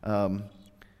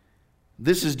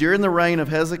this is during the reign of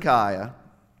Hezekiah,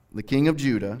 the king of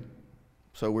Judah,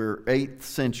 so we're 8th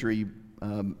century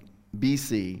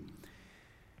BC,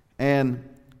 and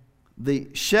the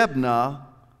Shebna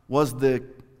was the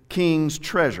king's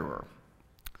treasurer,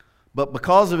 but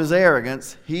because of his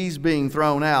arrogance, he's being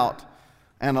thrown out,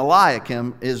 and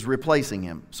Eliakim is replacing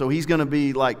him. So he's going to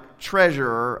be like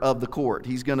treasurer of the court.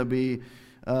 He's going to be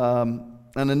an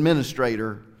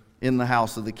administrator in the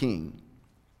house of the king.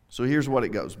 So here's what it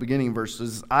goes. Beginning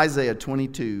verses Isaiah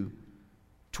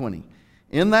 22:20.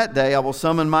 In that day I will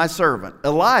summon my servant,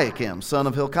 Eliakim, son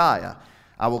of Hilkiah.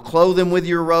 I will clothe him with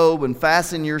your robe and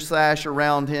fasten your sash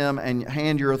around him and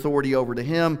hand your authority over to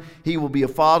him. He will be a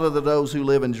father to those who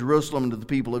live in Jerusalem and to the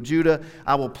people of Judah.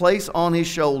 I will place on his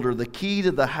shoulder the key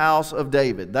to the house of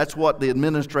David. That's what the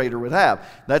administrator would have.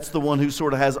 That's the one who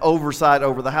sort of has oversight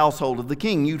over the household of the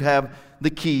king. You'd have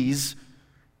the keys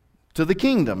to the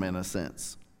kingdom in a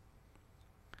sense.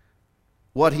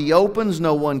 What he opens,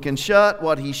 no one can shut.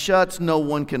 What he shuts, no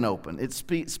one can open. It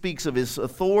speaks of his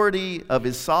authority, of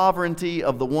his sovereignty,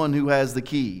 of the one who has the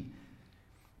key.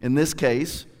 In this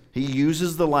case, he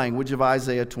uses the language of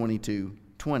Isaiah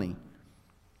 22:20.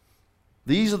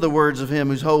 These are the words of him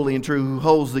who's holy and true, who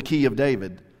holds the key of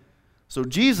David. So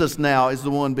Jesus now is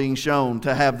the one being shown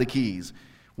to have the keys.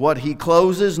 What he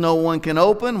closes, no one can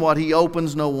open. What he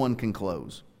opens, no one can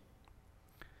close.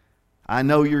 I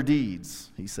know your deeds,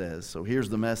 he says. So here's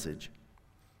the message.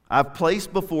 I've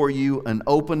placed before you an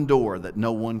open door that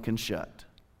no one can shut.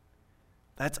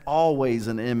 That's always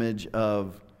an image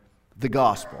of the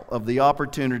gospel, of the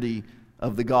opportunity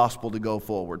of the gospel to go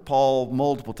forward. Paul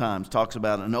multiple times talks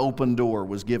about an open door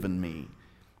was given me.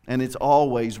 And it's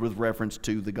always with reference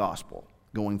to the gospel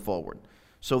going forward.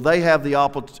 So they have the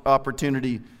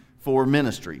opportunity for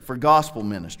ministry, for gospel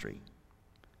ministry.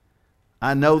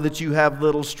 I know that you have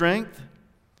little strength,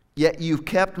 yet you've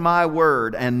kept my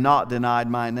word and not denied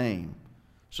my name.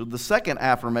 So the second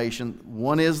affirmation,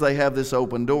 one is they have this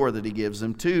open door that he gives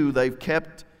them. Two, they've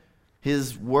kept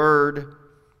his word.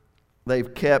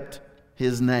 They've kept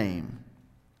his name.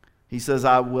 He says,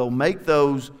 I will make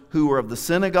those who are of the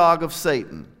synagogue of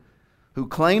Satan, who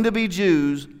claim to be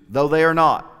Jews, though they are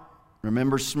not.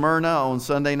 Remember Smyrna on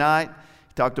Sunday night?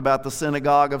 He talked about the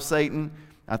synagogue of Satan.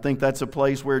 I think that's a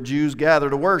place where Jews gather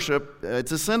to worship.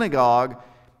 It's a synagogue.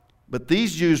 But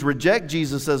these Jews reject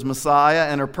Jesus as Messiah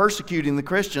and are persecuting the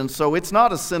Christians. So it's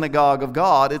not a synagogue of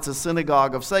God. It's a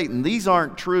synagogue of Satan. These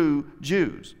aren't true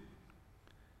Jews.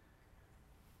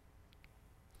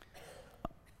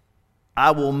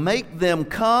 I will make them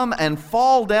come and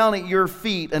fall down at your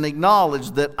feet and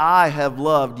acknowledge that I have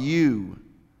loved you.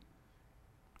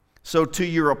 So to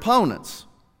your opponents,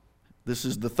 this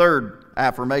is the third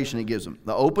affirmation he gives them.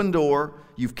 The open door,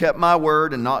 you've kept my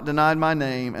word and not denied my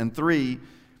name. And three,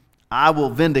 I will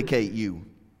vindicate you.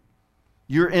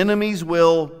 Your enemies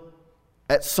will,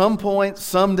 at some point,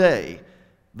 someday,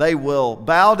 they will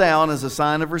bow down as a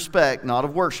sign of respect, not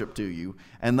of worship to you.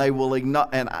 And they will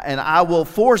and I will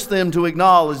force them to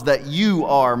acknowledge that you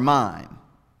are mine.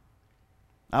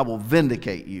 I will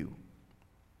vindicate you.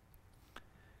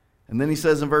 And then he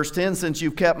says in verse 10, since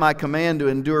you've kept my command to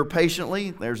endure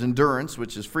patiently, there's endurance,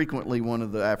 which is frequently one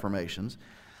of the affirmations,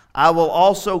 I will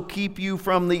also keep you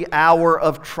from the hour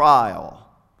of trial,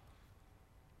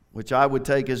 which I would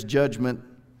take as judgment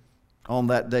on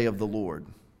that day of the Lord.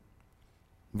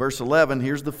 Verse 11,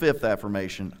 here's the fifth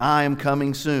affirmation. I am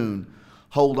coming soon.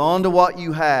 Hold on to what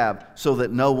you have so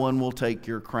that no one will take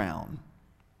your crown.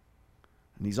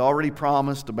 And he's already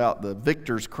promised about the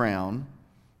victor's crown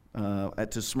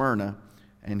to Smyrna,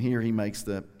 and here he makes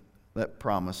that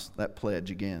promise, that pledge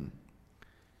again.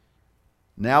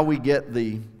 Now we get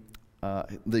the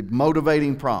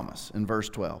motivating promise in verse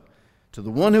 12. To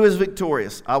the one who is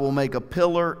victorious, I will make a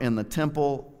pillar in the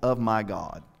temple of my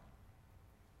God.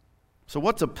 So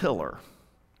what's a pillar?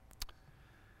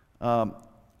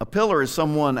 A pillar is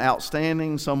someone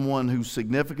outstanding, someone who's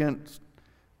significant.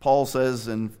 Paul says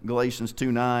in Galatians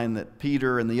 2:9 that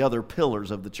Peter and the other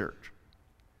pillars of the church.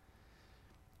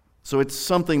 So it's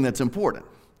something that's important.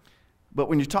 But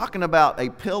when you're talking about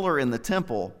a pillar in the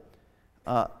temple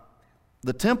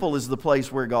is the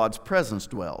place where God's presence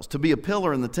dwells. To be a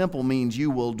pillar in the temple means you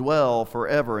will dwell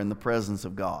forever in the presence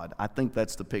of God. I think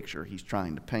that's the picture he's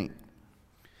trying to paint.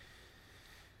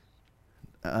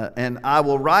 And I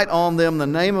will write on them the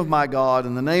name of my God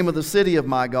and the name of the city of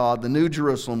my God, the new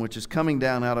Jerusalem, which is coming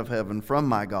down out of heaven from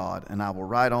my God, and I will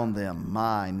write on them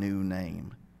my new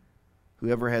name.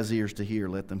 Whoever has ears to hear,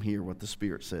 let them hear what the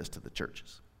Spirit says to the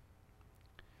churches.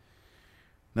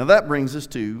 Now that brings us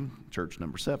to church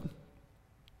number 7.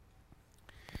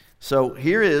 So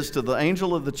here is to the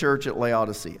angel of the church at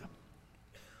Laodicea.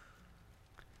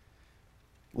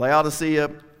 Laodicea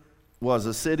was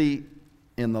a city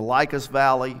in the Lycus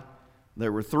Valley.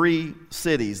 There were 3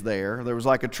 cities there. There was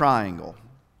like a triangle.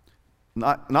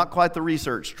 Not quite the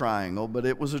research triangle, but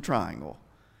it was a triangle.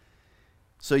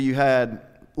 So you had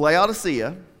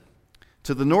Laodicea.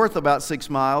 To the north about 6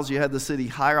 miles, you had the city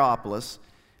Hierapolis.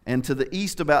 And to the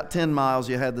east about 10 miles,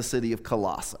 you had the city of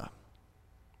Colossae.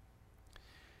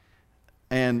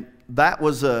 And that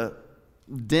was a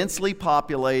densely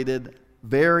populated,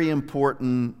 very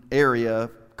important area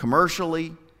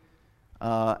commercially,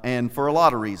 and for a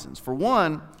lot of reasons. For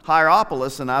one,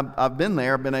 Hierapolis, and I've been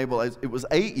there, it was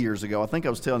 8 years ago. I think I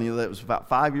was telling you that it was about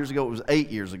 5 years ago. It was 8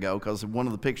 years ago because one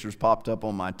of the pictures popped up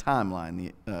on my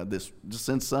timeline just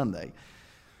since Sunday.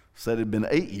 Said it had been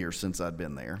 8 years since I'd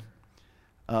been there.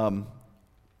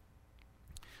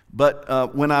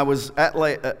 But when I was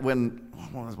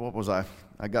what was I?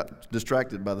 I got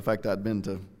distracted by the fact I'd been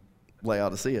to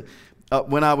Laodicea.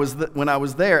 When I was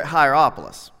there at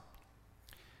Hierapolis,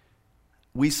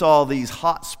 we saw these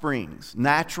hot springs,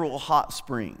 natural hot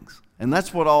springs. And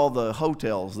that's what all the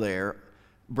hotels there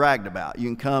bragged about. You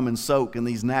can come and soak in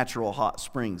these natural hot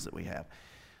springs that we have.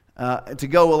 To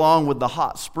go along with the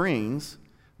hot springs,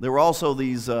 there were also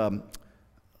these, the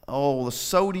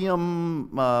sodium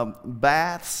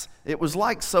baths. It was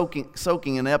like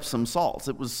soaking in Epsom salts.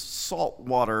 It was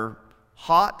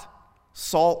hot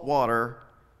salt water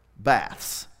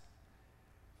baths.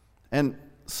 And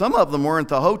some of them weren't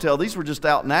the hotel. These were just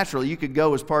out naturally. You could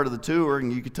go as part of the tour,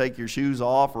 and you could take your shoes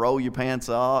off, roll your pants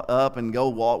up, and go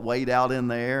wade out in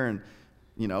there. And,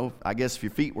 I guess if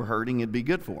your feet were hurting, it'd be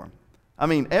good for them. I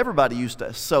mean, everybody used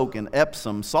to soak in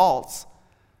Epsom salts.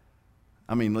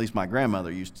 I mean, at least my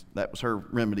grandmother that was her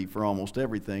remedy for almost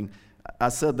everything. I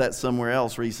said that somewhere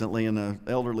else recently, and an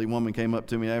elderly woman came up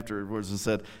to me afterwards and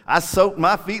said, "I soaked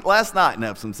my feet last night in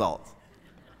Epsom salts."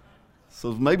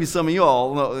 So maybe some of you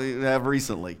all have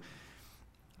recently.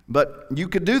 But you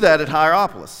could do that at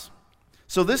Hierapolis.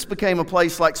 So this became a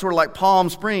place sort of like Palm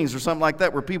Springs or something like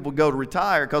that, where people go to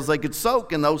retire because they could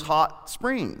soak in those hot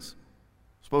springs.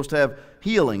 It's supposed to have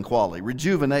healing quality,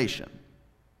 rejuvenation.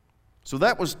 So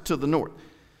that was to the north.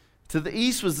 To the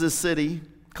east was this city,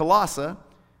 Colossae,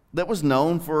 that was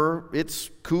known for its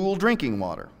cool drinking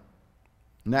water,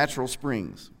 natural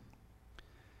springs.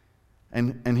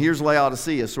 And here's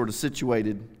Laodicea sort of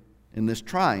situated in this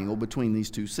triangle between these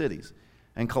two cities.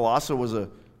 And Colossae was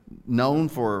known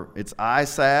for its eye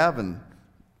salve,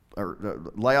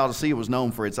 Laodicea was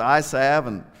known for its eye salve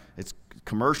and its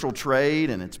commercial trade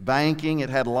and its banking. It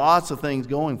had lots of things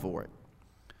going for it.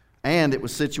 And it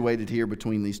was situated here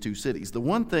between these two cities. The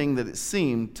one thing that it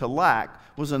seemed to lack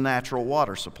was a natural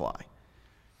water supply.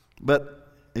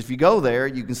 But if you go there,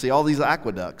 you can see all these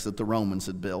aqueducts that the Romans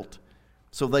had built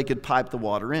so they could pipe the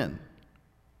water in.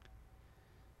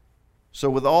 So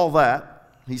with all that,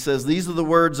 he says, these are the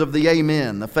words of the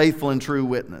Amen, the faithful and true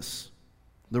witness,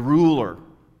 the ruler,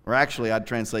 or actually I'd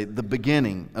translate the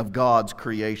beginning of God's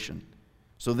creation.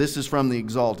 So this is from the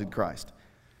exalted Christ.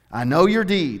 I know your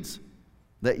deeds,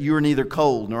 that you are neither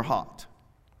cold nor hot.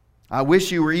 I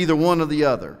wish you were either one or the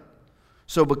other.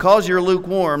 So because you're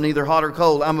lukewarm, neither hot or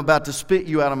cold, I'm about to spit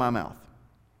you out of my mouth.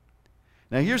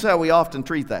 Now here's how we often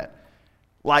treat that.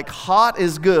 Like hot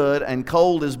is good and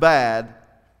cold is bad,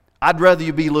 I'd rather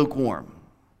you be lukewarm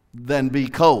than be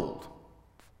cold.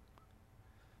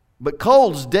 But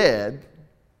cold's dead,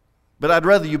 but I'd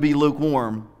rather you be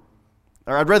lukewarm,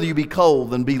 or I'd rather you be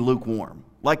cold than be lukewarm.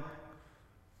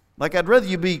 Like I'd rather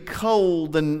you be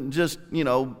cold than just,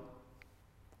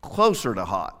 closer to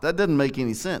hot. That doesn't make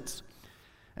any sense.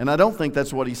 And I don't think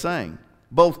that's what he's saying.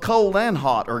 Both cold and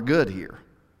hot are good here.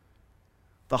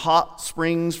 The hot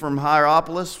springs from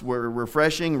Hierapolis were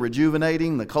refreshing,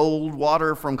 rejuvenating. The cold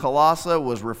water from Colossae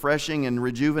was refreshing and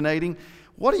rejuvenating.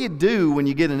 What do you do when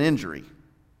you get an injury?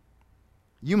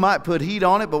 You might put heat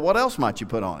on it, but what else might you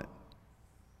put on it?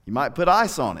 You might put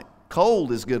ice on it.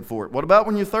 Cold is good for it. What about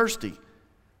when you're thirsty?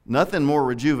 Nothing more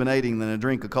rejuvenating than a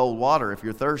drink of cold water if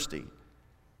you're thirsty.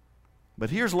 But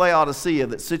here's Laodicea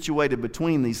that's situated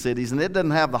between these cities, and it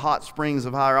doesn't have the hot springs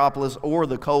of Hierapolis or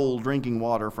the cold drinking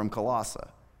water from Colossae.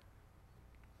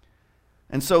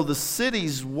 And so the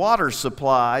city's water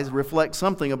supplies reflect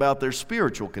something about their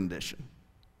spiritual condition.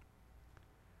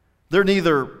 They're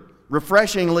neither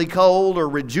refreshingly cold or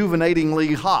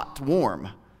rejuvenatingly hot, warm.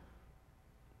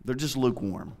 They're just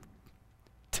lukewarm,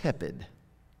 tepid.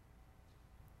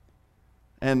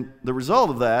 And the result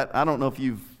of that, I don't know if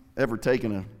you've ever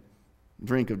taken a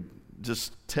drink of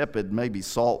just tepid, maybe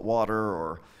salt water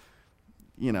or,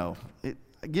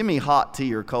 give me hot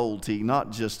tea or cold tea,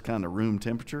 not just kind of room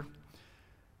temperature.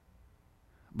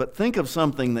 But think of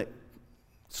something that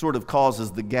sort of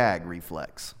causes the gag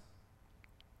reflex.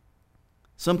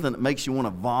 Something that makes you want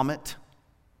to vomit.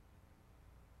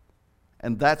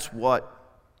 And that's what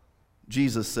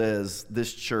Jesus says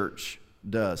this church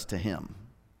does to him.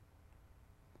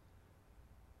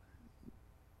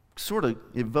 Sort of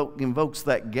invokes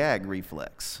that gag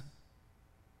reflex.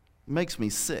 It makes me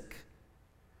sick.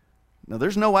 Now,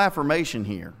 there's no affirmation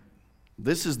here.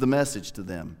 This is the message to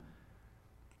them.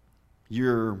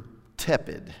 You're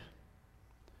tepid,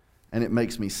 and it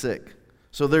makes me sick.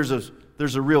 So there's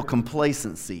there's a real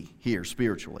complacency here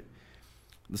spiritually.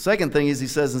 The second thing is he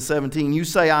says in 17, you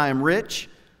say I am rich,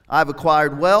 I've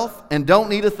acquired wealth, and don't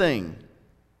need a thing.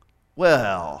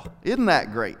 Well, isn't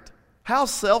that great? How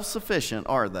self-sufficient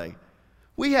are they?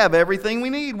 We have everything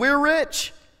we need. We're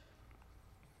rich.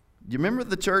 Do you remember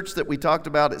the church that we talked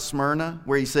about at Smyrna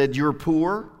where he said you're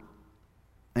poor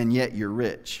and yet you're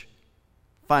rich?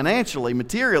 Financially,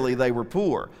 materially, they were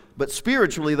poor, but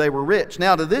spiritually they were rich.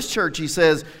 Now to this church he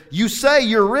says, you say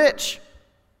you're rich,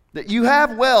 that you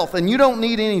have wealth and you don't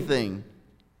need anything.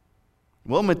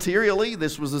 Well, materially,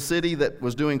 this was a city that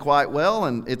was doing quite well,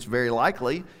 and it's very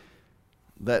likely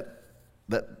that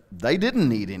they didn't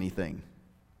need anything.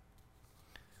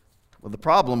 Well, the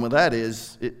problem with that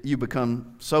is you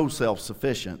become so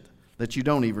self-sufficient that you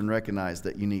don't even recognize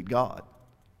that you need God.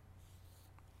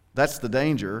 That's the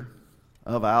danger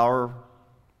of our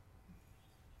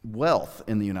wealth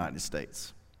in the United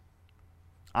States.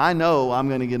 I know I'm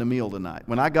going to get a meal tonight.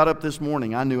 When I got up this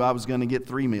morning, I knew I was going to get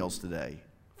 3 meals today.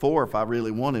 4 if I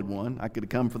really wanted one. I could have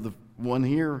come for the one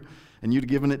here and you'd have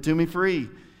given it to me free.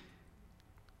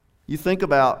 You think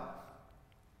about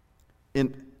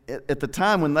at the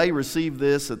time when they received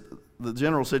this, the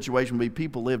general situation would be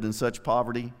people lived in such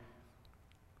poverty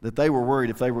that they were worried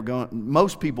if they were going,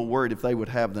 most people worried if they would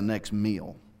have the next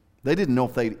meal. They didn't know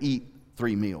if they'd eat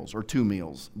 3 meals or 2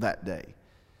 meals that day.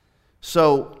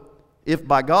 So if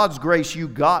by God's grace you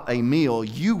got a meal,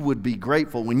 you would be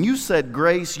grateful. When you said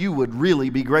grace, you would really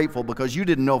be grateful because you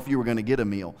didn't know if you were going to get a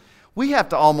meal. We have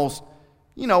to almost,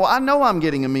 I know I'm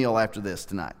getting a meal after this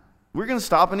tonight. We're going to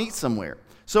stop and eat somewhere.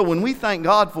 So when we thank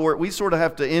God for it, we sort of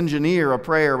have to engineer a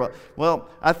prayer. Well,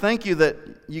 I thank you that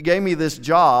you gave me this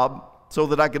job so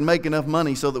that I could make enough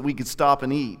money so that we could stop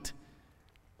and eat.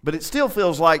 But it still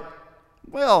feels like,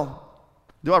 well,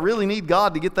 do I really need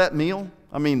God to get that meal?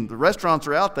 I mean, the restaurants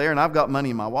are out there and I've got money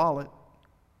in my wallet.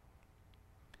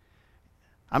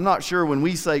 I'm not sure when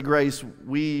we say grace,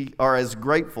 we are as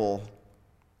grateful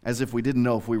as if we didn't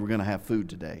know if we were going to have food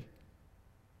today.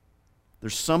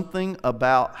 There's something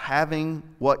about having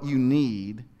what you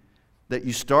need that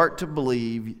you start to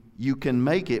believe you can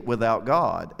make it without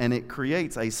God, and it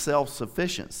creates a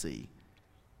self-sufficiency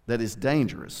that is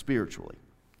dangerous spiritually.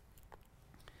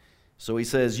 So he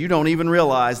says, you don't even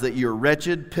realize that you're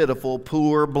wretched, pitiful,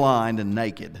 poor, blind, and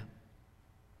naked.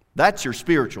 That's your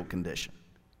spiritual condition.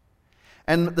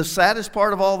 And the saddest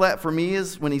part of all that for me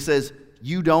is when he says,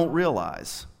 you don't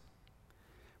realize.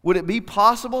 Would it be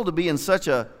possible to be in such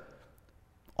a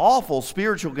awful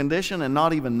spiritual condition and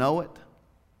not even know it?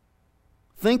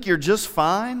 Think you're just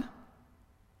fine?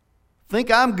 Think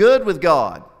I'm good with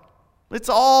God. It's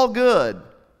all good.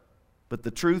 But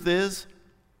the truth is,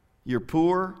 you're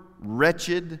poor,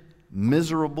 wretched,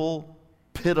 miserable,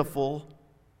 pitiful.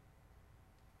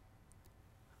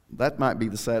 That might be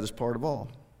the saddest part of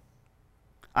all.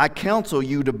 I counsel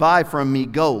you to buy from me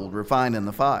gold refined in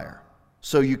the fire,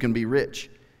 so you can be rich,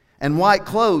 and white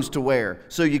clothes to wear,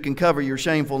 so you can cover your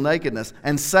shameful nakedness,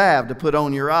 and salve to put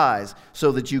on your eyes,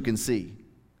 so that you can see.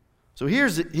 So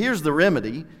here's the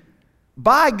remedy.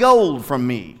 Buy gold from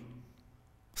me,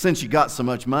 since you got so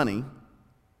much money.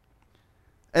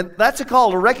 And that's a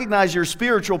call to recognize your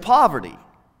spiritual poverty.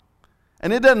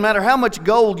 And it doesn't matter how much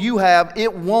gold you have,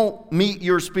 it won't meet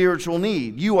your spiritual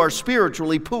need. You are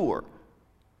spiritually poor.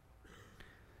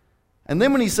 And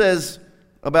then when he says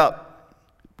about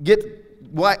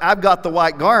I've got the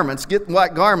white garments, get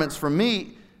white garments from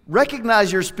me,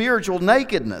 recognize your spiritual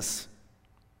nakedness.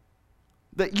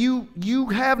 That you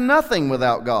have nothing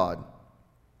without God.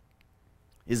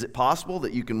 Is it possible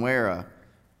that you can wear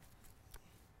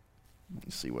let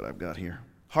me see what I've got here.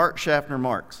 Hart Schaffner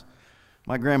marks.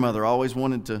 My grandmother always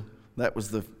wanted to,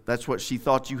 that's what she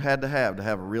thought you had to have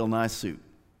a real nice suit.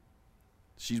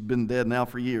 She's been dead now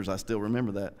for years. I still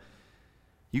remember that.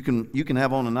 You can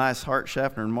have on a nice Hart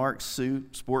Schaffner and Marks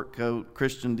suit, sport coat,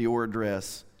 Christian Dior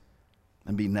dress,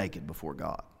 and be naked before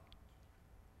God.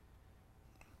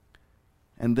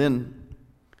 And then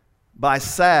by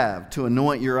salve to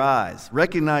anoint your eyes.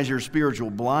 Recognize your spiritual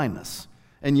blindness.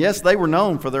 And yes, they were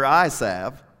known for their eye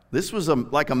salve. This was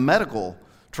like a medical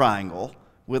triangle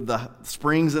with the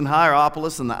springs in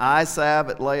Hierapolis and the eye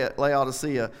salve at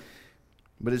Laodicea.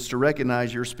 But it's to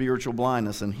recognize your spiritual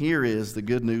blindness. And here is the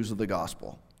good news of the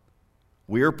gospel.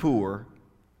 We are poor,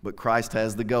 but Christ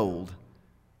has the gold.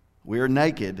 We are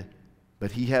naked,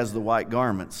 but He has the white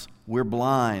garments. We're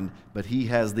blind, but He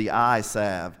has the eye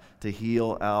salve to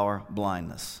heal our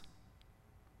blindness.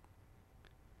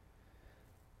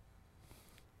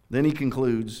 Then he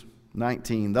concludes,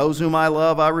 19, those whom I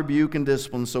love I rebuke and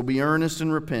discipline, so be earnest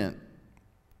and repent.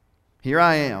 Here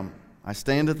I am. I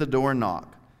stand at the door and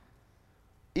knock.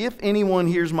 If anyone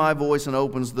hears my voice and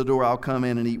opens the door, I'll come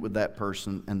in and eat with that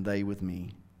person and they with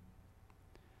me.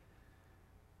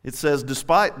 It says,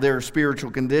 despite their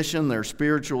spiritual condition, their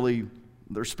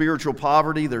spiritual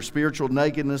poverty, their spiritual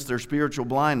nakedness, their spiritual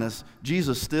blindness,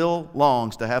 Jesus still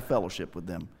longs to have fellowship with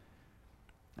them.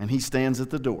 And he stands at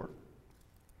the door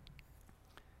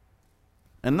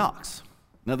and knocks.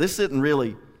 Now, this isn't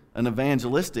really an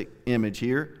evangelistic image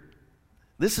here.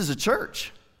 This is a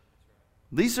church.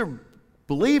 These are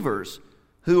believers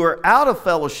who are out of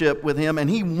fellowship with him, and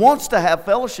he wants to have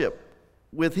fellowship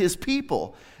with his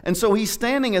people. And so he's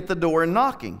standing at the door and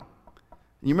knocking.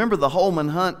 You remember the Holman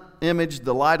Hunt image,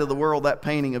 the light of the world, that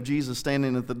painting of Jesus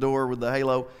standing at the door with the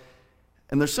halo?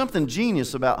 And there's something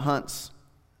genius about Hunt's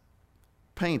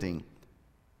painting.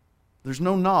 There's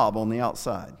no knob on the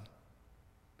outside.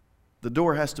 The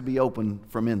door has to be open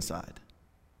from inside.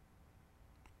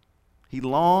 He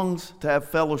longs to have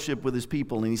fellowship with his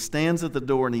people, and he stands at the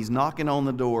door and he's knocking on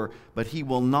the door, but he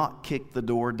will not kick the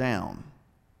door down.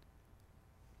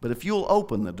 But if you'll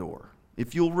open the door,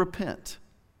 if you'll repent,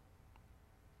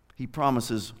 he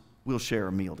promises we'll share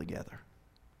a meal together.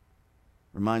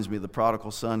 Reminds me of the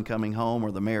prodigal son coming home,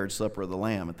 or the marriage supper of the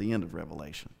Lamb at the end of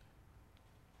Revelation.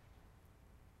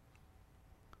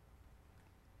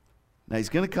 Now he's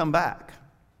going to come back.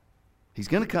 He's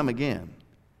going to come again.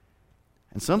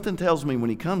 And something tells me when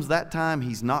he comes that time,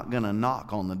 he's not going to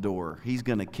knock on the door. He's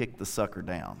going to kick the sucker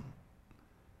down.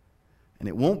 And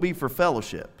it won't be for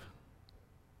fellowship.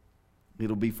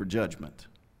 It'll be for judgment.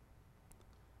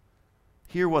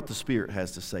 Hear what the Spirit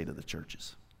has to say to the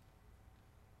churches.